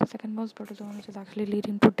actually the second most protozoan which is actually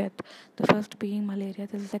leading to death. The first being malaria.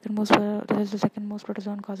 This is the second most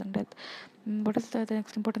protozoan causing death. What is the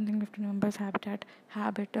next important thing we have to remember is habitat.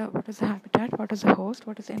 what is the habitat, what is the host,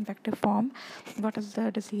 what is the infective form, what is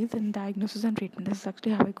the disease, and diagnosis and treatment. This is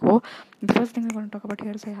actually how we go. The first thing we're going to talk about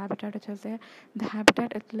here is the habitat, which is the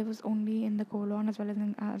habitat. It lives only in the colon as well as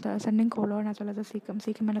in the ascending colon as well as the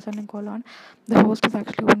cecum and ascending colon. The host is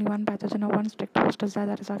actually only one pathogen or one strict host is there,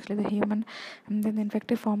 that is actually the human. And then the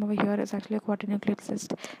infective form over here is actually a quadrinucleate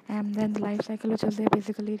cyst. And then the life cycle, which is there,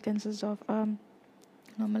 basically it consists of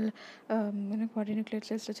normal quadrinucleate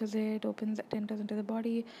cyst, which is it opens, it enters into the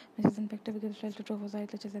body, which is infected, gives rise to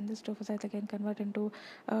trophocytes, which is in this trophocytes again convert into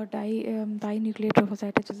dinucleate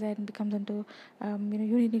trophocyte, which is there and becomes into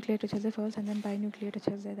uninucleate, which is the first, and then binucleate, which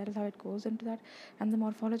is there. That is how it goes into that. And the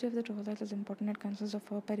morphology of the trophocytes is important. It consists of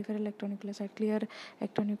a peripheral ectonucleocyte, clear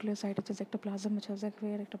ectonucleocyte, which is ectoplasm, which is a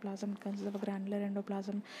clear ectoplasm. It consists of a granular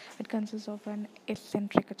endoplasm. It consists of an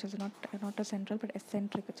eccentric, which is not a central but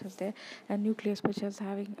eccentric, which is there, a nucleus, which is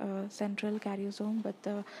having a central karyosome with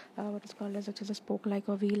what is called as, which is a spoke-like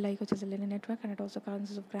or wheel-like, which is a linear network, and it also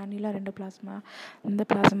consists of granular endoplasma in the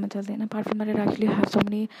plasma, which is there. And apart from that, it actually has so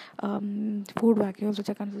many food vacuoles, which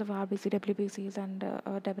are consist of RBC, WBCs, and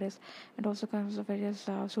debris. It also consists of various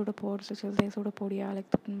pseudopods, which is the pseudopodia, like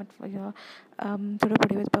pseudopodia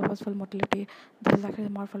with purposeful motility. This is actually the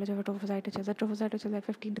morphology of a trophocyte, which is a trophocyte, which is like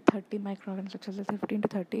 15 to 30 microns, which is 15 to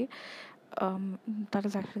 30. That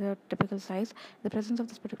is actually the typical size. The presence of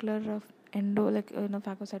this particular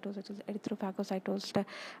phagocytose, which is erythrophagocytose,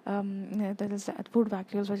 there is food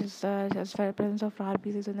vacuoles, which is just presence of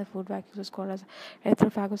RBCs in the food vacuoles is called as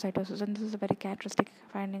erythrophagocytosis, and this is a very characteristic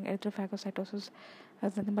finding. Erythrophagocytosis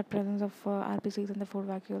has nothing but presence of RBCs in the food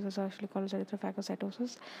vacuoles is actually called as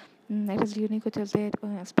erythrophagocytosis. It is unique, which is there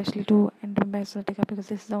especially to endomyositica, because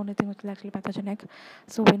this is the only thing which is actually pathogenic.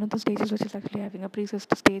 So we know the stages, which is actually having a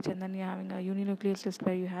pre-cyst stage, and then you're having a uninucleate cyst,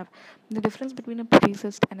 where you have the difference between a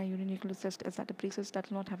pre-cyst and a uninucleate cyst is that a pre-cyst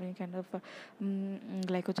does not have any kind of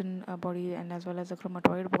glycogen body, and as well as the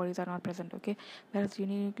chromatoid bodies are not present, okay, whereas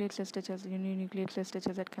uninucleate cyst, which is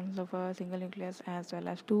that consists of a single nucleus as well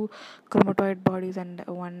as two chromatoid bodies and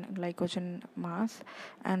one glycogen mass.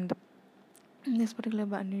 And this particular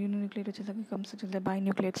uninucleate, which is a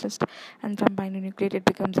binucleate cyst, and from binucleate it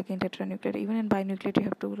becomes again tetranucleate. Even in binucleate you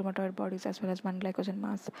have two rheumatoid bodies as well as one glycogen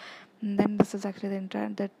mass. And then this is actually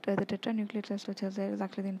the tetranucleate cyst, which is there, is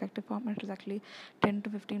actually the infective form. It is actually 10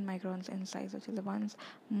 to 15 microns in size, which is the ones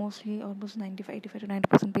mostly almost 85 to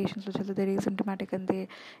 90% patients, which is they're asymptomatic, and they,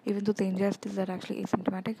 even though they ingest these, are actually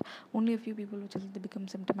asymptomatic. Only a few people which is they become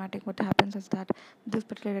symptomatic. What happens is that this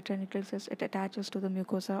particular tetranucleate cyst, it attaches to the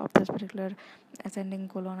mucosa of this particular ascending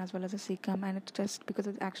colon as well as the cecum, and it's just because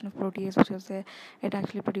of the action of protease, which is there, it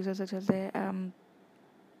actually produces, which is there,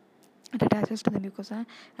 it attaches to the mucosa,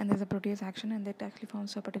 and there's a protease action, and that actually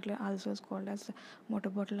forms a particular ulcers called as water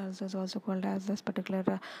bottle ulcers, also called as this particular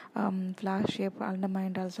flash shape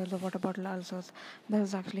undermined ulcers or water bottle ulcers.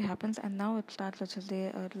 This actually happens, and now it starts, which is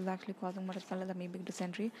it is actually causing what is called as amoebic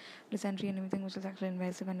dysentery and anything which is actually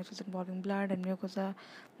invasive and which is involving blood and mucosa.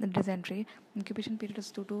 The dysentery incubation period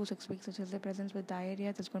is 2 to 6 weeks, which is the presence with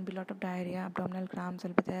diarrhea. There's going to be a lot of diarrhea, abdominal cramps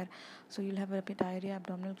will be there, so you'll have a diarrhea,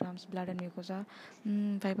 abdominal cramps, blood and mucosa.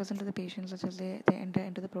 5% of the patients, such as they enter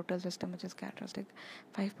into the portal system, which is characteristic.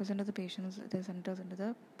 5% of the patients, this enters into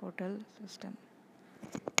the portal system.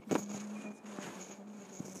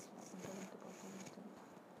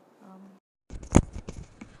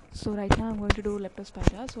 So right now I'm going to do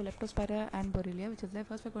Leptospira. So Leptospira and Borrelia, which is there.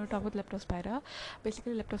 First we're going to talk about Leptospira.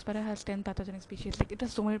 Basically Leptospira has 10 pathogenic species. Like it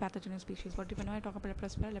has so many pathogenic species. But if you know I talk about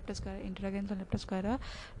Leptospira interrogens on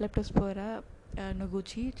Leptospira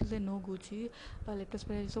Noguchi, which is a Noguchi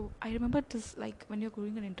Leptospira. So I remember this, like when you're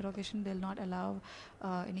doing an interrogation, they'll not allow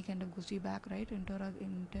any kind of Gucci bag, right?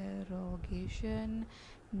 Interrogation.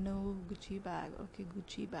 No Gucci bag. Okay,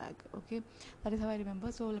 Gucci bag. Okay, that is how I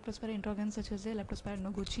remember. So Leptospira interrogens, such as the Leptospira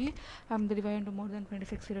Noguchi, they divide into more than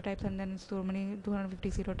 26 serotypes, and then it's so many 250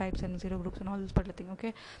 serotypes and zero groups and all this particular thing.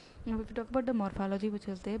 Okay, now if you talk about the morphology, which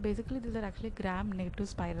is there, basically these are actually gram-negative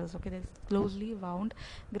spirals. Okay, they're closely wound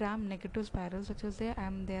gram-negative spirals, which is there,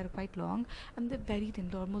 and they are quite long, and they're very thin,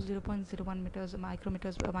 they're almost 0.01 meters,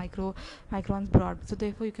 microns broad. So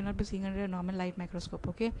therefore you cannot be seeing under a normal light microscope.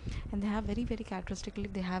 Okay, and they have very characteristically,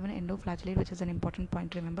 they have an endoflagellate, which is an important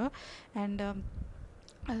point to remember. And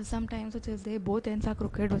sometimes, which is there, both ends are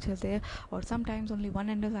crooked, which is there, or sometimes only one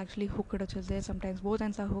end is actually hooked, which is there. Sometimes both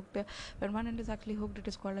ends are hooked. When one end is actually hooked, it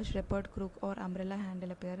is called a shepherd crook or umbrella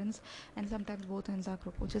handle appearance, and sometimes both ends are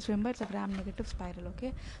crooked. Just remember, it's a gram-negative spiral.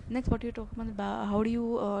 Okay, next, what you talk about, how do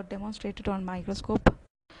you demonstrate it on microscope?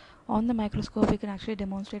 On the microscope we can actually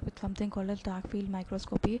demonstrate with something called as dark field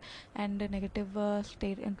microscopy and negative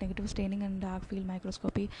staining and dark field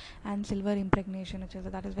microscopy and silver impregnation, which is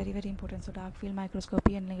that is very important. So dark field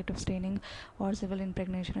microscopy and negative staining or silver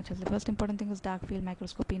impregnation, which is the first important thing is dark field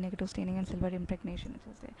microscopy, negative staining and silver impregnation,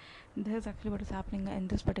 which is there. This is actually what is happening in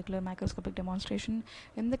this particular microscopic demonstration.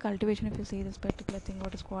 In the cultivation, if you see this particular thing,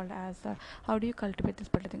 what is called as how do you cultivate this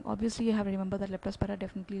particular thing? Obviously you have to remember that Leptospira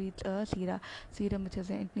definitely needs a serum, which is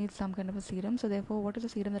it needs some kind of a serum. So therefore, what is the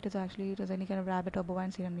serum that is actually, it is any kind of rabbit or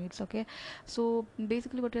bovine serum needs. Okay, so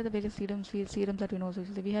basically what are the various serums that we know? So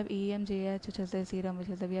we have EMJH, which is the serum, which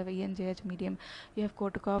is we have EMJH medium, you have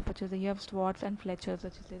Korsakoff, which is you have Schwartz and Fletcher's,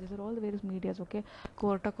 which is these are all the various medias. Okay,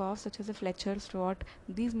 Korsakoff, such as the Fletcher, Schwartz,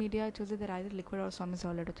 these media, which is they're either liquid or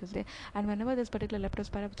semi-solid, which is there. And whenever this particular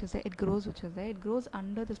Leptospira, which is there, it grows, which is there, it grows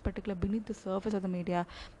under this particular, beneath the surface of the media,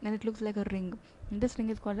 and it looks like a ring. And this ring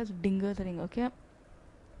is called as Dinger's ring. Okay,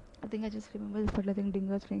 I think I just remember this particular thing,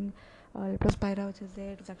 Dinger's ring, Leptospira, which is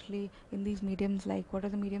there. It is actually in these mediums, like what are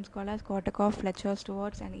the mediums called as Korsakoff, Fletcher,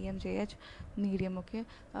 Schwartz, and EMJH medium. Okay,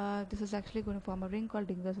 this is actually going to form a ring called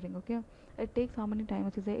Dinger's ring. Okay, it takes how many time,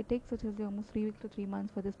 which is there? It takes, which is there, almost 3 weeks to 3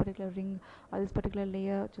 months for this particular ring or this particular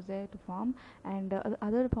layer, which is there, to form. And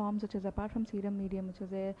other forms, which is apart from serum medium, which is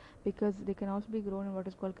there, because they can also be grown in what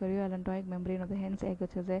is called chorioallantoic membrane of the hen's egg,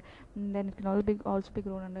 which is there. And then it can also be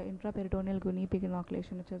grown under intraperitoneal guinea pig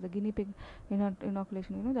inoculation, which is the guinea pig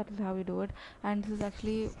inoculation. That is how we do it. And this is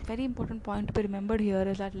actually very important point to be remembered here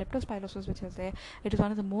is that leptospirosis, which is there, it is one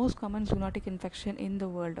of the most common zoonotic infection in the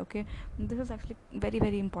world. Okay, and this is actually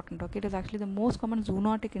very important. Okay, it is actually the most common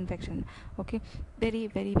zoonotic infection. Okay, very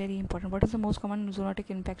important. What is the most common zoonotic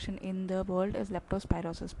infection in the world is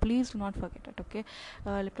leptospirosis. Please do not forget it. Okay,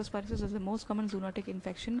 leptospirosis is the most common zoonotic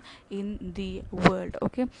infection in the world.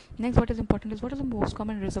 Okay, next what is important is what is the most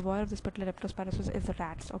common reservoir of this particular leptospirosis is the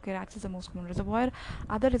rats. Okay, rats is the most common reservoir.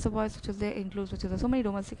 Other reservoirs which is there includes, which is so many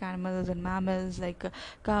domestic animals and mammals like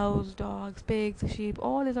cows, dogs, pigs, sheep.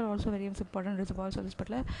 All these are also very important reservoirs of this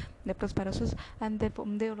particular leptospirosis, and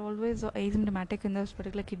they are always asymptomatic in this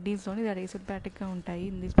particular kidneys only. They are asymptomatic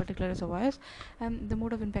in these particular reservoirs. And the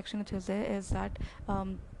mode of infection which is there is that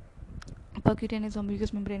percutaneous or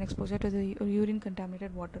mucous membrane exposure to the urine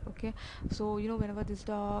contaminated water. Okay, so whenever these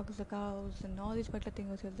dogs, the cows, and all these particular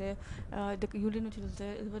things which is there, the urine which is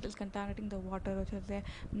there is what is contaminating the water which is there.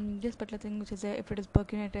 This particular thing which is there, if it is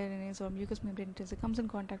percutaneous or mucous membrane which is, it comes in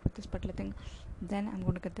contact with this particular thing, then I'm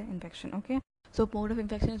going to get the infection. Okay, so mode of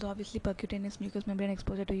infection is obviously percutaneous mucous membrane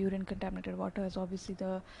exposure to urine contaminated water is obviously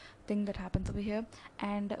the thing that happens over here.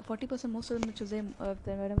 And 40%, most of them which is there,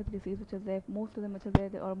 whenever the disease which is there, most of them which is there,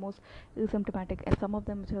 they are most asymptomatic, and some of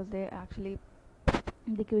them which is there actually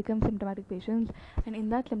they become symptomatic patients. And in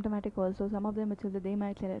that symptomatic also, some of them which is that they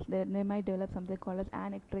might develop something called as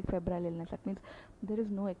anecteric febrile illness. That means there is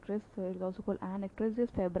no ectris, so it is also called anecteris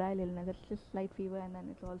febrile illness. It's just slight fever and then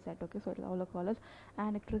it's all set. Okay, so it is all called as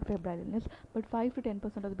anecteric febrile illness. But 5 to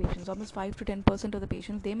 10% of the patients, almost 5 to 10% of the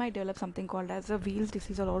patients, they might develop something called as a Weil's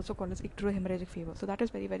disease, or also called as icterohemorrhagic fever. So that is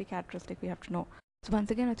very characteristic, we have to know. So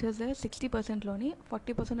once again, which is there, 60% loni,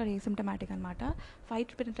 40% are asymptomatic anamata, 5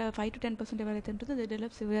 to 10% they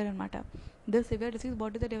develop severe anamata. The severe disease,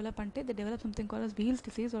 what do they develop? They develop something called as Weil's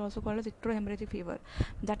disease, or also called as icterohemorrhagic fever.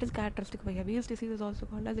 That is characteristic over here. Weil's disease is also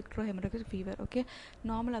called as icterohemorrhagic fever. Okay,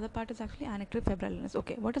 normal other part is actually anecteric febrile illness.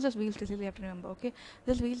 Okay, what is this Weil's disease? You have to remember. Okay,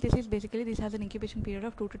 this Weil's disease basically this has an incubation period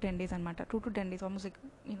of 2 to 10 days anamata, 2 to 10 days, almost like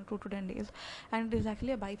 2 to 10 days, and it is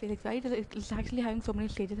actually a biphasic. Right, it's actually having so many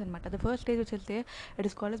stages anamata. The first stage which is there, it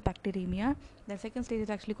is called as bacteremia. The second stage is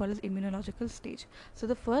actually called as immunological stage. So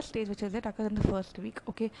the first stage which is that occurs in the first week.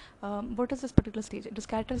 Okay, what is this particular stage? It is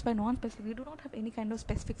characterized by non-specific. We do not have any kind of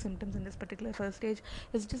specific symptoms in this particular first stage.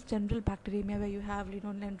 It's just general bacteremia, where you have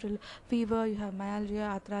general fever, you have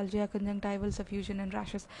myalgia, arthralgia, conjunctival suffusion, and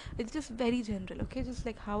rashes. It's just very general. Okay, just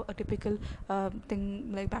like how a typical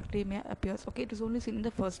thing like bacteremia appears. Okay, it is only seen in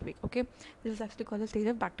the first week. Okay, this is actually called the stage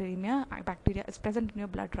of bacteremia. Bacteria is present in your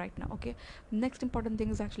blood right now. Okay, next important thing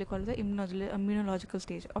is actually called the immunological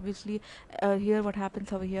stage. Obviously, here what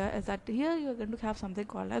happens over here is that here you are going to have something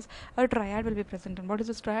called as a triad will be present. And what is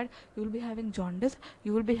this triad? You will be having jaundice,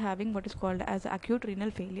 you will be having what is called as acute renal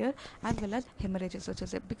failure, as well as hemorrhages, such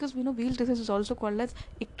as it. Because Weil's disease is also called as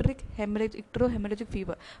icterohemorrhagic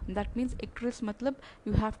fever. That means icteris matlab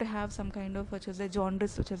you have to have some kind of which is a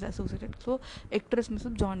jaundice which is associated. So icteris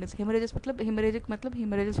matlab jaundice, hemorrhages matlab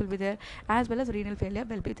hemorrhages will be there, as well as renal failure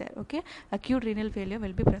will be there. Okay, acute renal failure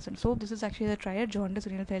will be present. So this is actually the triad: jaundice,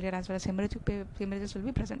 renal failure, as well as hemorrhages will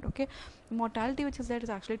be present. Okay, mortality which is there is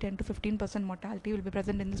actually 10 to 15% mortality will be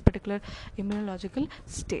present in this particular immunological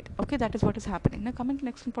state. Okay, that is what is happening. Now coming to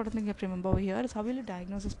next important thing you have to remember over here is how will you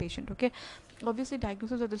diagnose this patient. Okay, obviously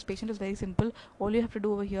diagnosis of this patient is very simple. All you have to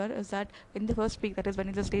do over here is that in the first week, that is when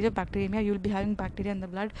it's a stage of bacteremia, you will be having bacteria in the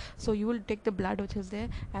blood. So you will take the blood which is there,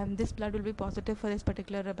 and this blood will be positive for this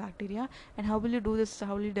particular bacteria. And how will you do this,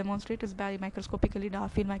 how will you demonstrate, is by microscopically,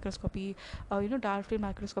 dark field microscopy. Dark field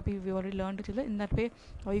microscopy we already learned which is in that way.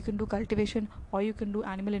 Or you can do cultivation, or you can do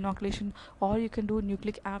animal inoculation, or you can do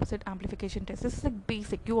nucleic acid amplification test. This is like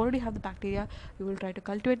basic. You already have the bacteria, you will try to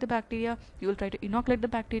cultivate the bacteria, you will try to inoculate the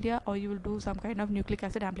bacteria, or you will do some kind of nucleic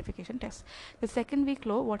acid amplification test. The second week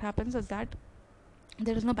low, what happens is that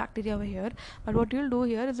there is no bacteria over here, but what you'll do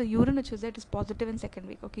here is the urine which is there, it is positive in second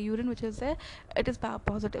week. Okay, urine which is there, it is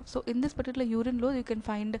positive. So in this particular urine low you can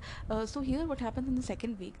find so here what happens in the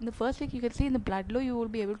second week, in the first week you can see in the blood low you will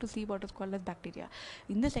be able to see what is called as bacteria.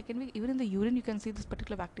 In the second week, even in the urine you can see this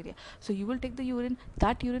particular bacteria. So you will take the urine,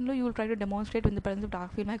 that urine low you will try to demonstrate in the presence of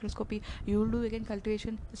dark field microscopy. You will do again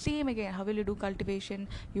cultivation, same again. How will you do cultivation?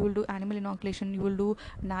 You will do animal inoculation, you will do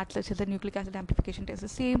NAT, such as the nucleic acid amplification test, the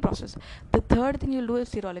same process. The third thing you'll do is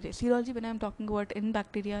serology. Serology, when I'm talking about in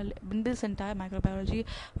bacteria, in this entire microbiology,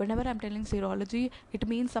 whenever I'm telling serology, it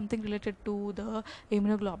means something related to the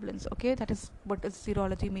immunoglobulins. Okay, that is what is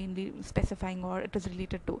serology mainly specifying, or it is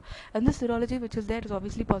related to. And the serology which is there is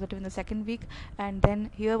obviously positive in the second week. And then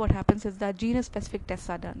here what happens is that genus specific tests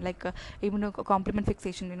are done, like immunocomplement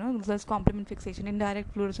fixation, there's complement fixation,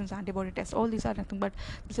 indirect fluorescence antibody test. All these are nothing but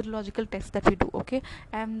the serological tests that we do. Okay,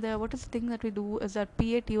 and what is the thing that we do is that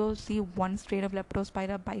PATOC1 strain of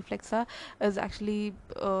Leptospira biflexa is actually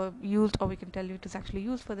used, or we can tell you it is actually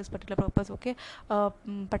used for this particular purpose. Okay,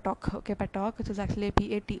 PATOC. Okay, PATOC, which is actually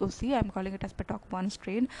PATOC. I'm calling it as PATOC1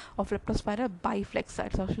 strain of Leptospira biflexa.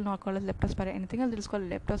 It's actually not called as Leptospira anything else. It is called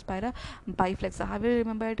Leptospira biflexa. How will you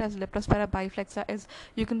remember it as Leptospira biflexa? Is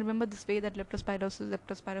you can remember this way that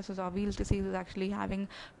leptospirosis or Weil's disease is actually having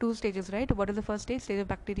two stages, right? What is the first stage? Stage of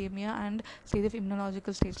bacteremia and stage of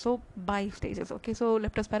immunological stage. So bi stages. Okay, so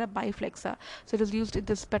Leptospira biflexa. So it is used in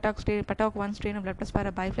this PATOC1 strain of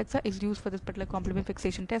Leptospira biflexa is used for this particular complement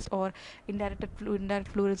fixation test or indirect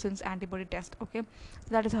fluorescence antibody test. Okay, so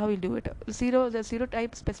that is how we do it. The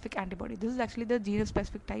serotype specific antibody. This is actually the genus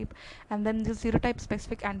specific type, and then the serotype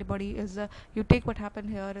specific antibody is you take what happened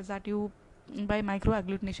here is that you by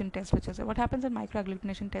microagglutination test, which is what happens in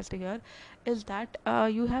microagglutination test here is that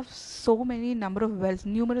you have so many number of wells,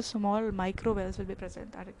 numerous small micro wells will be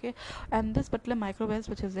present. Okay, and this particular micro wells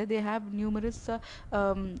which is there, they have numerous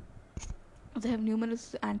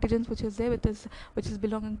antigens which is there which is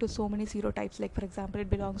belonging to so many serotypes. Like for example, it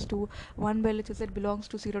belongs to one well which is it belongs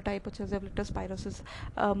to serotype which is leptospirosis,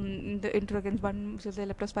 the interrogens one which is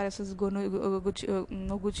leptospirosis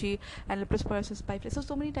noguchi and leptospirosis biflexa.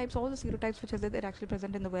 So many types, all the serotypes which is there, they're actually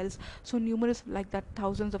present in the wells. So numerous, like that,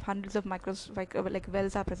 thousands of hundreds of like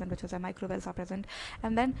wells are present, which is micro wells are present.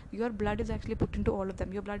 And then your blood is actually put into all of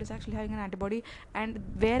them. Your blood is actually having an antibody, and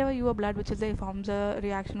wherever your blood which is there forms a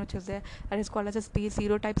reaction which is there, that is called as a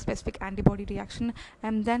serotype specific antibody reaction.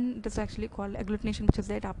 And then it is actually called agglutination which is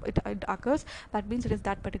there, it occurs. That means it is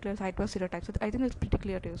that particular site was serotype. So I think it's pretty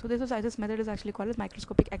clear to you. So this method is actually called as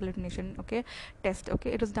microscopic agglutination, okay, test.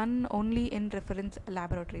 Okay, it is done only in reference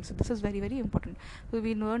laboratory. So this is very, very important. So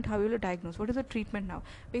we learned how you will diagnose. What is the treatment now?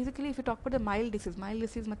 Basically, if you talk about the mild disease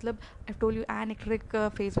matlab, I've told you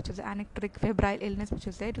anecteric phase, which is anecteric febrile illness which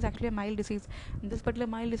is there, it is actually a mild disease. In this particular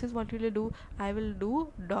mild disease, what will you do? I will do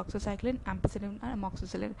doxycycline, ampicillin and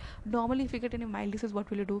amoxicillin. Normally if you get any mild disease, what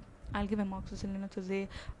will you do? I'll give amoxicillin, which is a,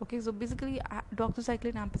 okay, so basically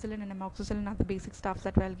doxycycline, ampicillin and amoxicillin are the basic stuff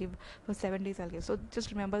that I'll give for 7 days. I'll give. So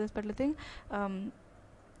just remember this particular thing. I'll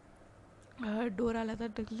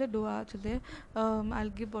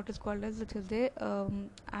give what is called as doxycycline,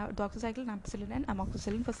 ampicillin and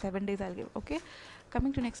amoxicillin for 7 days I'll give. Okay,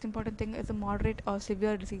 coming to next important thing is a moderate or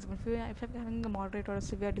severe disease. If I'm having a moderate or a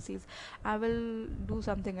severe disease, I will do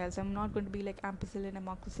something else. I'm not going to be like ampicillin,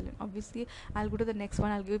 amoxicillin. Obviously, I'll go to the next one.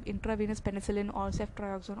 I'll give intravenous penicillin or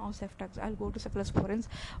ceftriaxone or ceftax. I'll go to cephalosporins.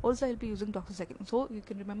 Also, I'll be using doxycycline. So you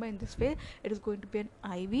can remember in this way, it is going to be an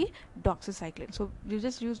IV doxycycline. So you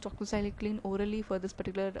just use doxycycline orally for this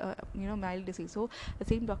particular mild disease. So the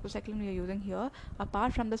same doxycycline we are using here.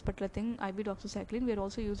 Apart from this particular thing, IV doxycycline, we are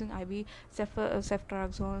also using IV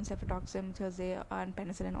ceftriaxone, ceftoxim, and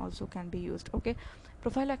penicillin also can be used. Okay,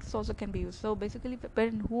 Prophylaxis also can be used. So basically,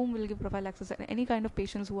 when whom will give prophylaxis? Any kind of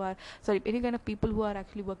patients who are, sorry, any kind of people who are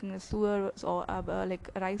actually working in sewers or like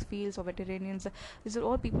rice fields or veterinarians. These are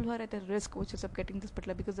all people who are at a risk which is of getting this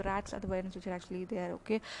particular, because the rats are the ones which are actually there.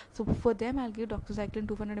 Okay, so for them I'll give doxycycline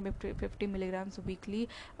 250 milligrams weekly,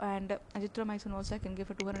 and azithromycin also I can give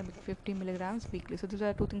for 250 milligrams weekly. So these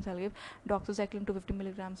are two things I'll give: doxycycline 250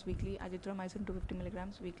 milligrams weekly, azithromycin 250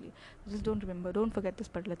 milligrams weekly. Just don't forget this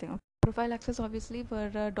particular thing. Okay? Prophylaxis obviously for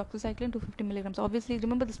doxycycline 250 milligrams. Obviously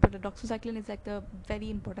remember this particular doxycycline is like the very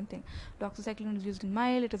important thing. Doxycycline is used in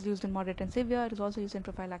mild, it is used in moderate and severe, it is also used in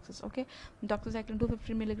prophylaxis. Okay, doxycycline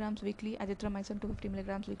 250 milligrams weekly, azithromycin 250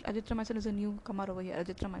 milligrams weekly. Azithromycin is a newcomer over here,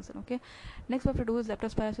 azithromycin. Okay, next what we have to do is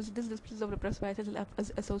leptospirosis. This disease of leptospirosis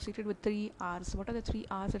is associated with 3 R's. What are the 3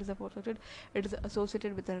 R's it is associated? It is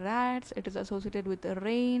associated with the rats, it is associated with the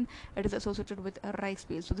rain, it is associated with a rice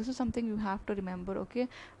field. So this is something you have to remember. Okay,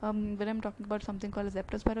 when I'm talking about something called as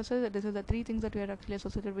leptospirosis, this is the 3 things that we are actually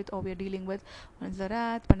associated with or we are dealing with. One is the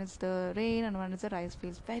rats, one is the rain, and one is the rice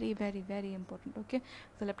fields. Very, very, very important. Okay,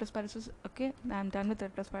 so leptospirosis. Okay, I'm done with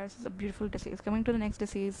leptospirosis. A beautiful disease. Coming to the next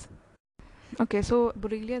disease. Okay, so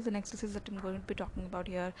Borrelia is the next disease that I'm going to be talking about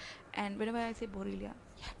here. And whenever I say Borrelia,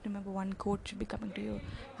 you have to remember one quote should be coming to you.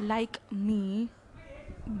 Like me,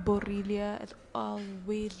 Borrelia is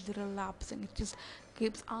always relapsing. It just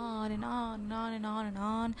keeps on and on and on and on and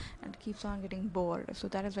on, and keeps on getting bored. So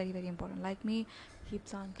that is very, very important. Like me,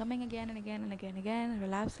 keeps on coming again and again and again and again,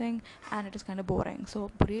 relapsing, and it is kind of boring.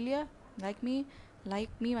 So Borrelia, like me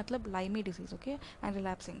matlab Lyme disease. Okay, and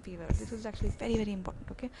relapsing fever. This is actually very, very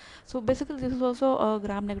important. Okay, so basically this is also a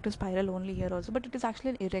gram negative spiral only here also, but it is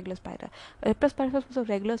actually an irregular spiral. Leptospirosis was a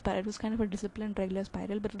regular spiral. It was kind of a disciplined regular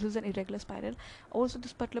spiral, but this is an irregular spiral. Also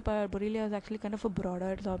this particular Borrelia is actually kind of a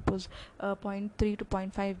broader. It was 0.3 to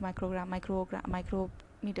 0.5 micrometers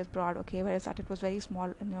broad. Okay, whereas that it was very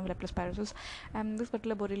small in leptospirosis. And this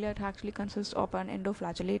particular Borrelia, it actually consists of an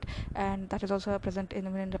endoflagellate, and that is also present in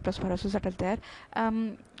leptospirosis that is there.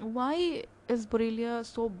 Why is Borrelia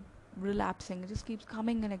so relapsing? It just keeps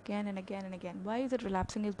coming and again and again and again. Why is it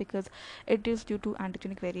relapsing? Is because it is due to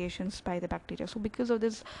antigenic variations by the bacteria. So because of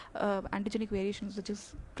this antigenic variations, which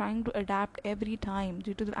is trying to adapt every time,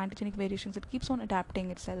 due to the antigenic variations, it keeps on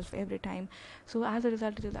adapting itself every time. So as a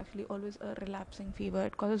result, it is actually always a relapsing fever.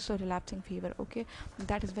 It causes a relapsing fever. Okay,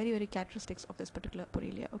 that is very, very characteristics of this particular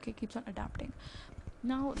Borrelia. Okay, keeps on adapting.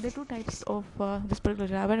 Now there are two types of this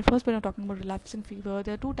particular. When I'm talking about relapsing fever,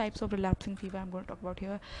 there are two types of relapsing fever I'm going to talk about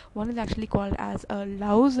here. One is actually called as a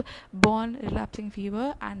louse-borne relapsing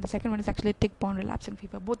fever, and the second one is actually tick-borne relapsing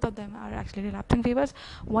fever. Both of them are actually relapsing fevers.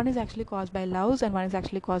 One is actually caused by louse, and one is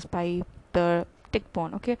actually caused by the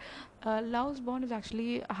tick-borne. Okay, louse-borne is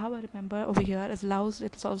actually, how I remember over here is louse.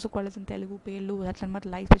 It's also called as in Telugu pelu. That's not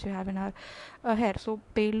lice which we have in our hair. So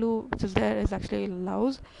pelu, which is there, is actually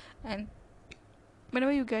louse, and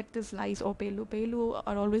whenever you get this lice or pelu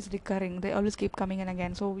are always recurring. They always keep coming in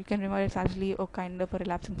again. So you can remember it's actually a kind of a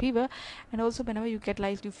relapsing fever. And also whenever you get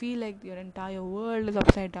lice, you feel like your entire world is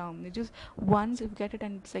upside down. You just once you get it,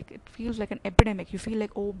 and it's like it feels like an epidemic. You feel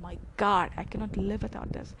like, oh my god, I cannot live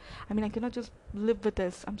without this. I mean, I cannot just live with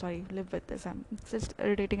this. I'm sorry, live with this. It's just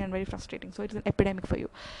irritating and very frustrating. So it's an epidemic for you.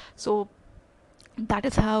 So that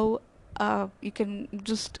is how you can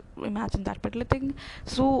just imagine that particular thing.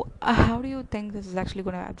 So how do you think this is actually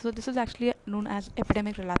going to happen? So this is actually known as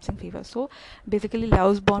epidemic relapsing fever. So basically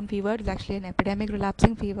louse-borne fever is actually an epidemic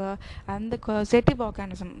relapsing fever, and the causative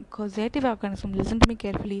organism, listen to me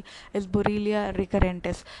carefully, is Borrelia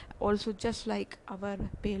recurrentis. Also just like our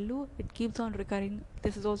pelu, it keeps on recurring.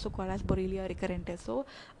 This is also called as Borrelia recurrentis. So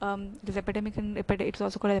this epidemic it's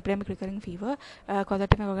also called epidemic recurring fever.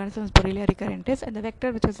 Causative organism is Borrelia recurrentis, and the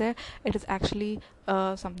vector which is there, it is actually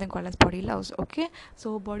something called as body louse. Okay,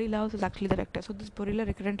 so body louse is actually the vector. So this Borrelia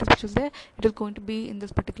recurrentis which is there, it is going to be in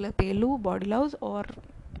this particular pelu, body louse, or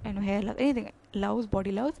hair louse, anything, louse,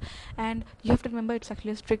 body louse. And you have to remember it's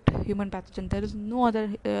actually a strict human pathogen. There is no other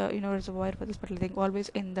reservoir for this particular thing, always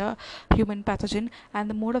in the human pathogen. And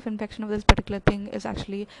the mode of infection of this particular thing is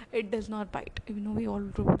actually, it does not bite. We all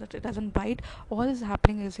know that it doesn't bite. All is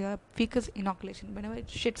happening is here feces inoculation. Whenever it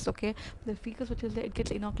shits, okay, the feces which is there, it gets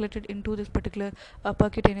inoculated into this particular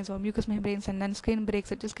percutaneous or mucous membranes, and then skin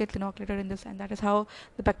breaks, it just gets inoculated in this, and that is how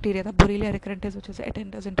the bacteria, the Borrelia recurrentis, which is, it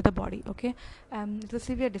enters into the body. Okay, it's a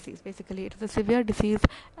severe disease. Basically, it is a severe disease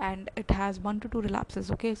and it has 1 to 2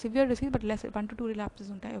 relapses. Okay, severe disease but less 1 to 2 relapses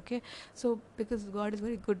untai. Okay, so because God is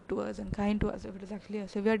very good to us and kind to us, if it is actually a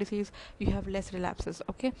severe disease you have less relapses.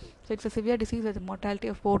 Okay, so it's a severe disease with a mortality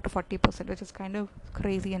of 4 to 40%, which is kind of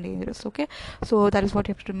crazy and dangerous. Okay, so that is what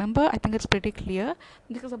you have to remember. I think it's pretty clear.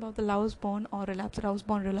 This is about the louse-borne or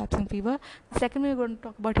louse-borne relapsing fever. The second we're going to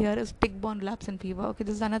talk about here is tick-borne relapsing fever. Okay,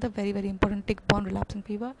 this is another very very important tick-borne relapsing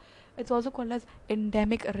fever. It's also called as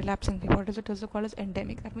endemic relapsing fever. What is it also called as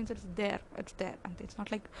endemic? That means it's there, and it's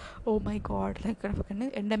not like, oh my god, like kind of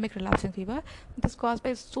endemic relapsing fever. It is caused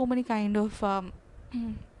by so many kind of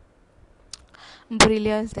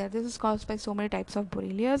Borrelia is there. This is caused by so many types of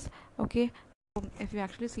Borrelias. Okay, if you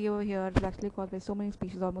actually see over here, it's actually caused by so many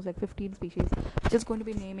species, almost like 15 species. Just going to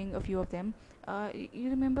be naming a few of them. You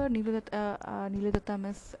remember Neeladatta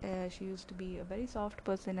Miss? She used to be a very soft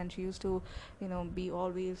person, and she used to, be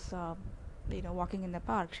always. Walking in the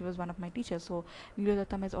park. She was one of my teachers. So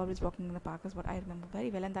Neeladatta is always walking in the park is what I remember very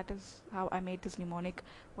well, and that is how I made this mnemonic.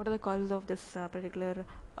 What are the causes of this particular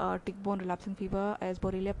tick-borne relapsing fever? As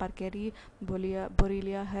Borrelia parkeri,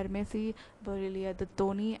 Borrelia hermesi, Borrelia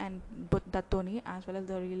dattoni, and dattoni, as well as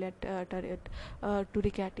the Borrelia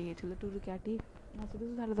turicati. So the turicati. So this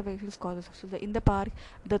is how the various causes. So in the park,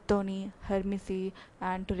 dattoni, hermesi,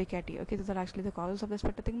 and turicati. Okay, these are actually the causes of this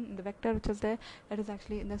particular thing. The vector which is there, that is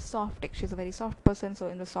actually in the soft tick. She's a very soft person, so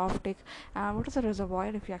in the soft tick. What is the reservoir?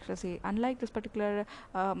 If you actually see, unlike this particular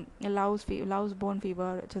louse-borne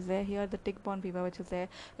fever, which is there here, the tick-borne fever, which is there,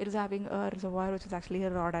 it is having a reservoir which is actually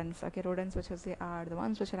rodents. Okay, rodents, which is they are the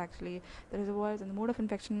ones which are actually the reservoirs, and the mode of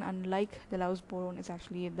infection, unlike the louse-borne, is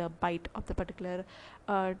actually the bite of the particular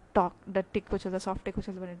the tick, which is a soft tick, which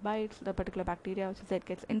is when it bites the particular bacteria, which is that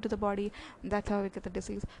gets into the body. That's how we get the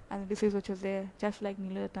disease. And the disease which is there, just like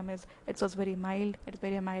Neeladatta is, it was very mild. It's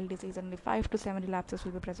very a mild disease, and only 5 to 7 relapses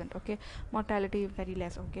will be present. Okay, mortality very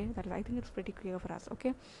less. Okay, that is, I think it's pretty clear for us.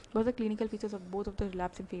 Okay, those are the clinical features of both of the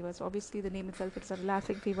relapsing fevers. Obviously, the name itself, it's a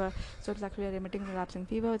relapsing fever, so it's actually a remitting relapsing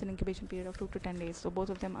fever with an incubation period of 2 to 10 days. So both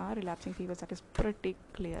of them are relapsing fevers. That is pretty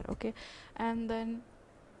clear. Okay, and then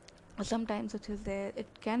sometimes which is there, it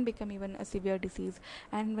can become even a severe disease.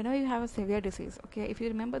 And whenever you have a severe disease, okay, if you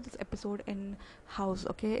remember this episode in House,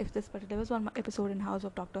 okay, if this, but there was one episode in House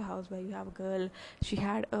of Dr. House where you have a girl, she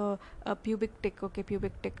had a pubic tick, okay,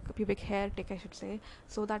 pubic hair tick, I should say.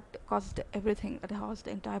 So that caused everything, that caused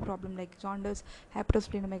the entire problem, like jaundice,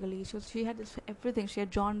 hepatosplenomegaly. She had this everything. She had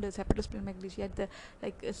jaundice, hepatosplenomegaly, she had the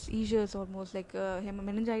seizures, almost like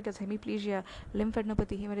meningitis, hemiplegia,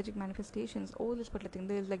 lymphadenopathy, hemorrhagic manifestations, all this particular thing.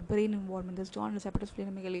 There's like brain involvement, there's jaundice,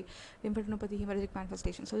 hepatosplenomegaly, lymphadenopathy, hemorrhagic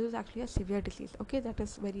manifestation. So this is actually a severe disease. Okay, that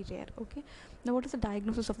is very rare. Okay, now what is the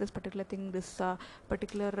diagnosis of this particular thing, this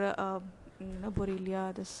particular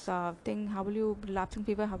Borrelia, this thing? How will you, relapsing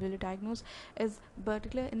fever, how will you diagnose? Is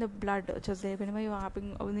particular in the blood, which is there. Whenever you are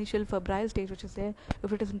having initial febrile stage, which is there,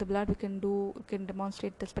 if it is in the blood, we can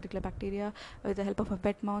demonstrate this particular bacteria with the help of a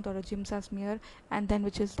wet mouth or a Giemsa smear, and then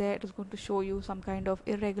which is there, it is going to show you some kind of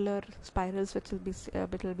irregular spirals, which will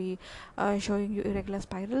be showing you irregular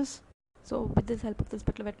spirals. So with this help of this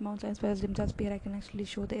particular wet mounts as well as Giemsa spear, I can actually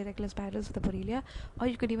show the irregular spirals of the Borrelia, or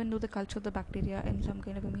you could even do the culture of the bacteria in some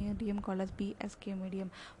kind of a medium called as BSK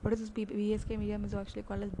medium. What is this BSK medium? Is actually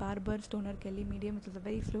called as Barber Stoner Kelly medium, which is a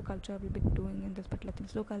very slow culture we'll be doing in this particular thing.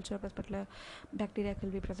 Slow culture of this particular bacteria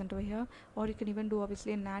will be present over here, or you can even do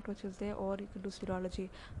obviously a NAT, which is there, or you can do serology.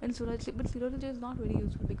 And serology, but serology is not very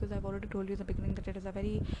useful because I've already told you in the beginning that it is a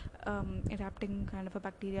very adapting kind of a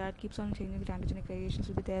bacteria. It keeps on changing, the antigenic variations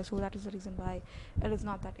will be there, so that is the reason why it is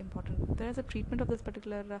not that important. There is a treatment of this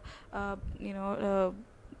particular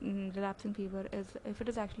relapsing fever. Is if it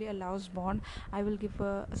is actually a louse-borne, I will give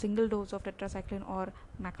a single dose of tetracycline or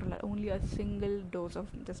macrolide, only a single dose of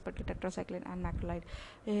this particular tetracycline and macrolide.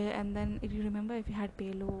 And then if you remember, if you had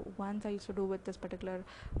palo, once I used to do with this particular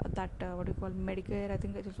what do you call, Medicare, I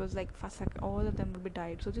think it was like Fasac, all of them will be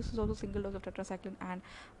died. So this is also single dose of tetracycline and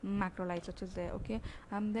macrolide, which is there. Okay,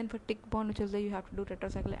 then for tick-borne, which is there, you have to do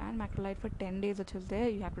tetracycline and macrolide for 10 days, which is there,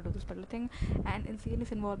 you have to do this particular thing. And in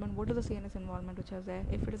CNS involvement, what is the CNS involvement which is there?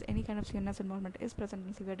 If it is any kind of CNS involvement is present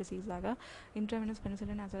in severe disease lager, intravenous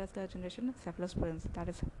penicillin as well as third generation cephalosporins. That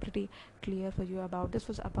is pretty clear for you about this.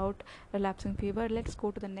 Was about relapsing fever. Let's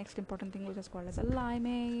go to the next important thing, which is called as a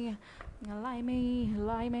Lyme.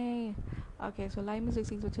 Okay, so Lyme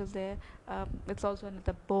disease, which is there, it's also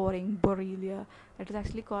another boring Borrelia. It is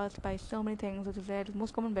actually caused by so many things, which is there. The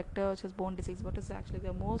most common vector, which is bone disease. What is actually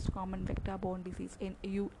the most common vector bone disease in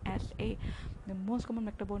USA? The most common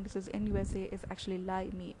vector bone disease in USA is actually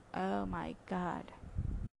Lyme. Oh my god.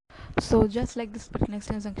 So just like this, but next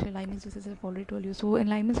is actually Lyme's disease, I've already told you. So in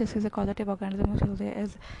Lyme's disease, a causative organism which is there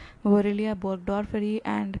is Borrelia burgdorferi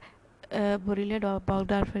and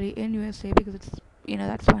burgdorferi in USA, because it's,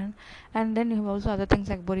 that's one. And then you have also other things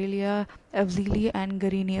like Borrelia avzeli and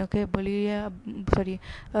garini. Okay, Borrelia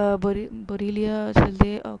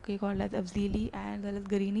schilde, okay, called as avzeli, and that is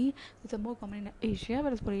garini. It's a more common in Asia,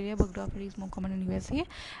 whereas Borrelia burgdorferi is more common in USA.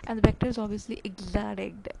 And the vector is obviously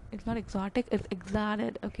exotic. It's not exotic, it's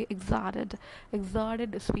exotic. Okay, exotic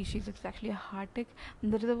species. It's actually a hartic.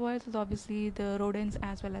 The reservoirs is obviously the rodents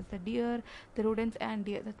as well as the deer. The rodents and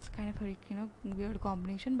deer, that's kind of a weird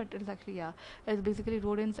combination, but it's actually, yeah, it's basically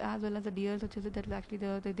rodents as well as the deer, such as that is actually they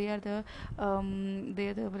are the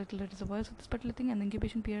particular reservoirs of this particular thing. And the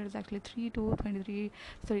incubation period is actually 3 to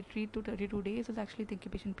 32 days is actually the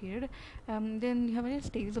incubation period. Then you have various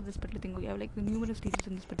stages of this particular thing. You have like the numerous stages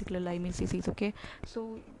in this particular Lyme disease. Okay,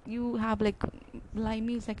 so you have like Lyme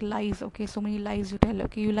is like lies. Okay, so many lies you tell.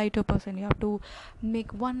 Okay, you lie to a person, you have to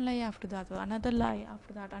make one lie after that, another lie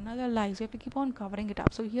after that, another lie, so you have to keep on covering it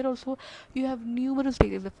up. So here also you have numerous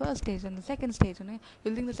stages, the first stage and the second stage,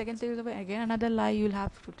 you'll think the second stage is over, again another lie, you'll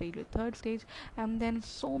have to take the third stage, and then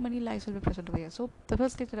so many lies will be present over here. So the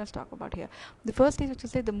first stage, let's talk about here. The first stage, which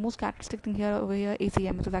is the most characteristic thing here over here,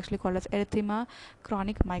 ACM, which is actually called as erythema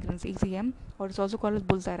chronic migrans, ACM, or it's also called as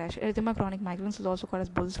bullseye rash. Erythema chronic migrans is also called as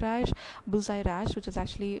bullseye rash, which is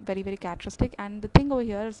actually very, very characteristic. And the thing over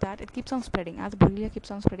here is that it keeps on spreading. As Borrelia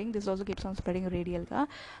keeps on spreading, this also keeps on spreading radial.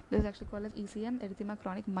 This is actually called as ECM, erythema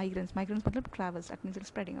chronic migrans. Migrans matlab travels, that means it's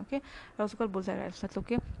spreading. Okay, it's also called bullseye rash. That's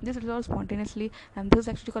okay. This resolves spontaneously, and this is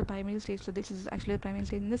actually called primary stage. So this is actually the primary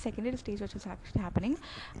stage. In the secondary stage, which is actually happening,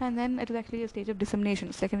 and then it is actually a stage of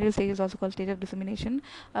dissemination. Secondary stage is also called stage of dissemination.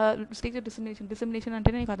 Stage of dissemination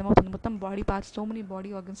అంటే నీకు అర్థమవుతుంది, మొత్తం body parts, so many body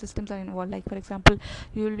organ systems are involve. Like for example,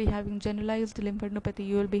 you will be having generalized lymphadenopathy,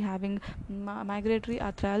 you will be having migratory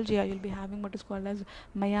arthralgia, you will be having what is called as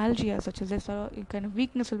myalgia, such as this kind of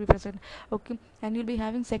weakness will be present. Okay, and you'll be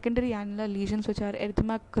having secondary annular lesions, which are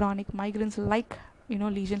erythema chronic migrans like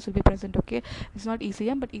lesions will be present. Okay, it's not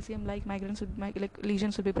ECM, but ECM like migrants like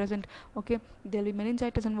lesions will be present. Okay, there'll be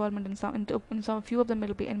meningitis involvement in some few of them.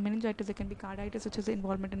 Will be, and meningitis, there can be carditis, which is the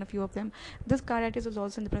involvement in a few of them. This carditis is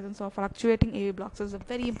also in the presence of fluctuating AV blocks. This is a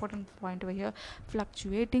very important point over here.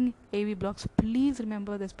 Fluctuating AV blocks, please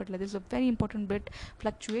remember this, but this is a very important bit.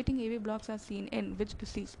 Fluctuating AV blocks are seen in which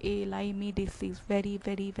disease? Lyme disease. Very,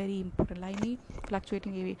 very, very important. Lyme,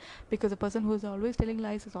 fluctuating AV, because the person who is always telling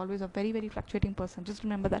lies is always a very, very fluctuating person. Just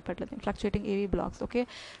remember that particular thing, fluctuating AV blocks. Okay,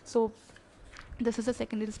 so this is a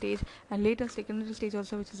secondary stage, and later secondary stage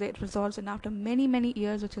also, which is it resolves, and after many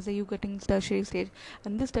years, which is you getting tertiary stage.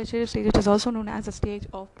 And this tertiary stage, which is also known as a stage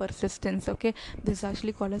of persistence. Okay, this is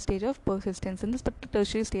actually called a stage of persistence. In this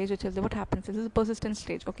tertiary stage, which is what happens, this is a persistent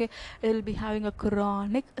stage. Okay, it will be having a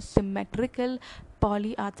chronic symmetrical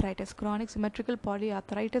polyarthritis. Chronic symmetrical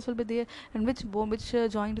polyarthritis will be there, and which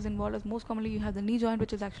joint is involved? As most commonly, you have the knee joint,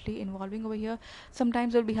 which is actually involving over here. Sometimes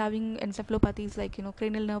you'll be having encephalopathies, like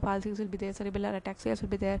cranial nerve palsies will be there, cerebellar ataxias will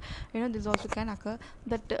be there. This also can occur.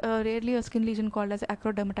 That rarely a skin lesion called as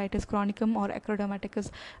acrodermatitis chronicum or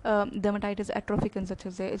acrodermatitis dermatitis atrophicans, such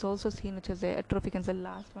as there is also seen, which is there. Atrophicans, the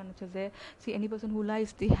last one, which is there. See, any person who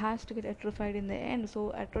lies, they has to get atrophied in the end.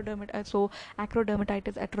 So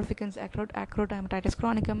acrodermatitis atrophicans, acrodermatitis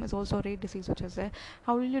chronicum is also a rare disease, which is there.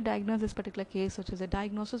 How will you diagnose this particular case? Which is a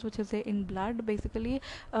diagnosis, which is there in blood. Basically,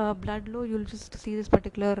 blood low, you'll just see this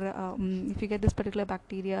particular if you get this particular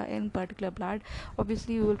bacteria in particular blood,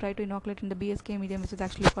 obviously you will try to inoculate in the BSK medium, which is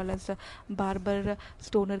actually called as Barber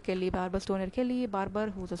Stoner Kelly. Barber,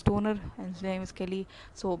 who's a stoner, and his name is Kelly,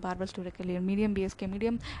 so Barber Stoner Kelly medium, BSK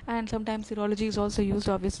medium. And sometimes serology is also used,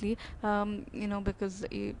 obviously, because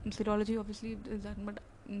serology obviously is that, but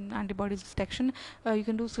antibodies detection, you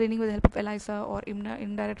can do screening with the help of ELISA or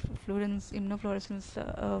indirect immunofluorescence,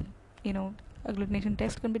 agglutination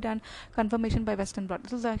test can be done. Confirmation by Western blot.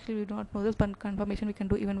 This is actually, we do not know this, but confirmation we can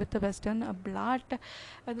do even with the Western blot.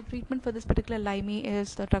 The treatment for this particular Lyme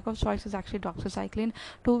is, the drug of choice is actually doxycycline.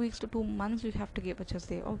 2 weeks to 2 months you have to give, which is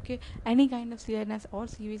there. Okay, any kind of CNS or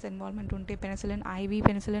CVS involvement unte penicillin, IV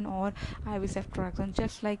penicillin or IV ceftriaxone,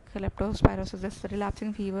 just like leptospirosis, this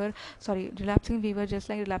relapsing fever, just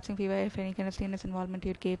like relapsing fever, if any kind of CNS involvement,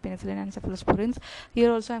 you give penicillin and cephalosporins.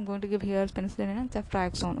 Here also I'm going to give here penicillin and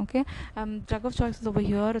ceftriaxone. Okay, drug of choice is over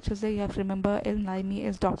here, which is you have to remember in Limi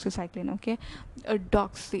is doxycycline. Okay,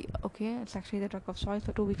 doxy. Okay, it's actually the drug of choice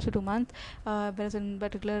for 2 weeks to 2 months. Whereas in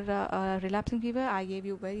particular relapsing fever, I gave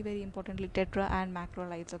you very importantly tetra and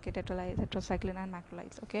macrolides. Okay, tetracycline and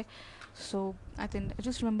macrolides. Okay, so I think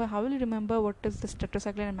just remember, how will you remember what is this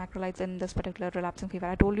tetracycline and macrolides in this particular relapsing fever?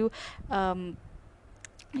 I told you, um,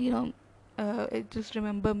 you know. Just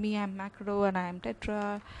remember me, I'm macro and I'm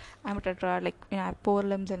tetra. I'm a tetra, like I have 4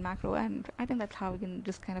 limbs and macro, and I think that's how we can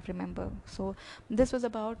just kind of remember. So this was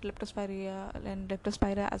about leptospirea and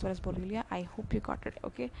leptospira as well as borrelia. I hope you got it.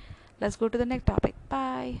 Okay, let's go to the next topic.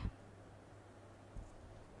 Bye.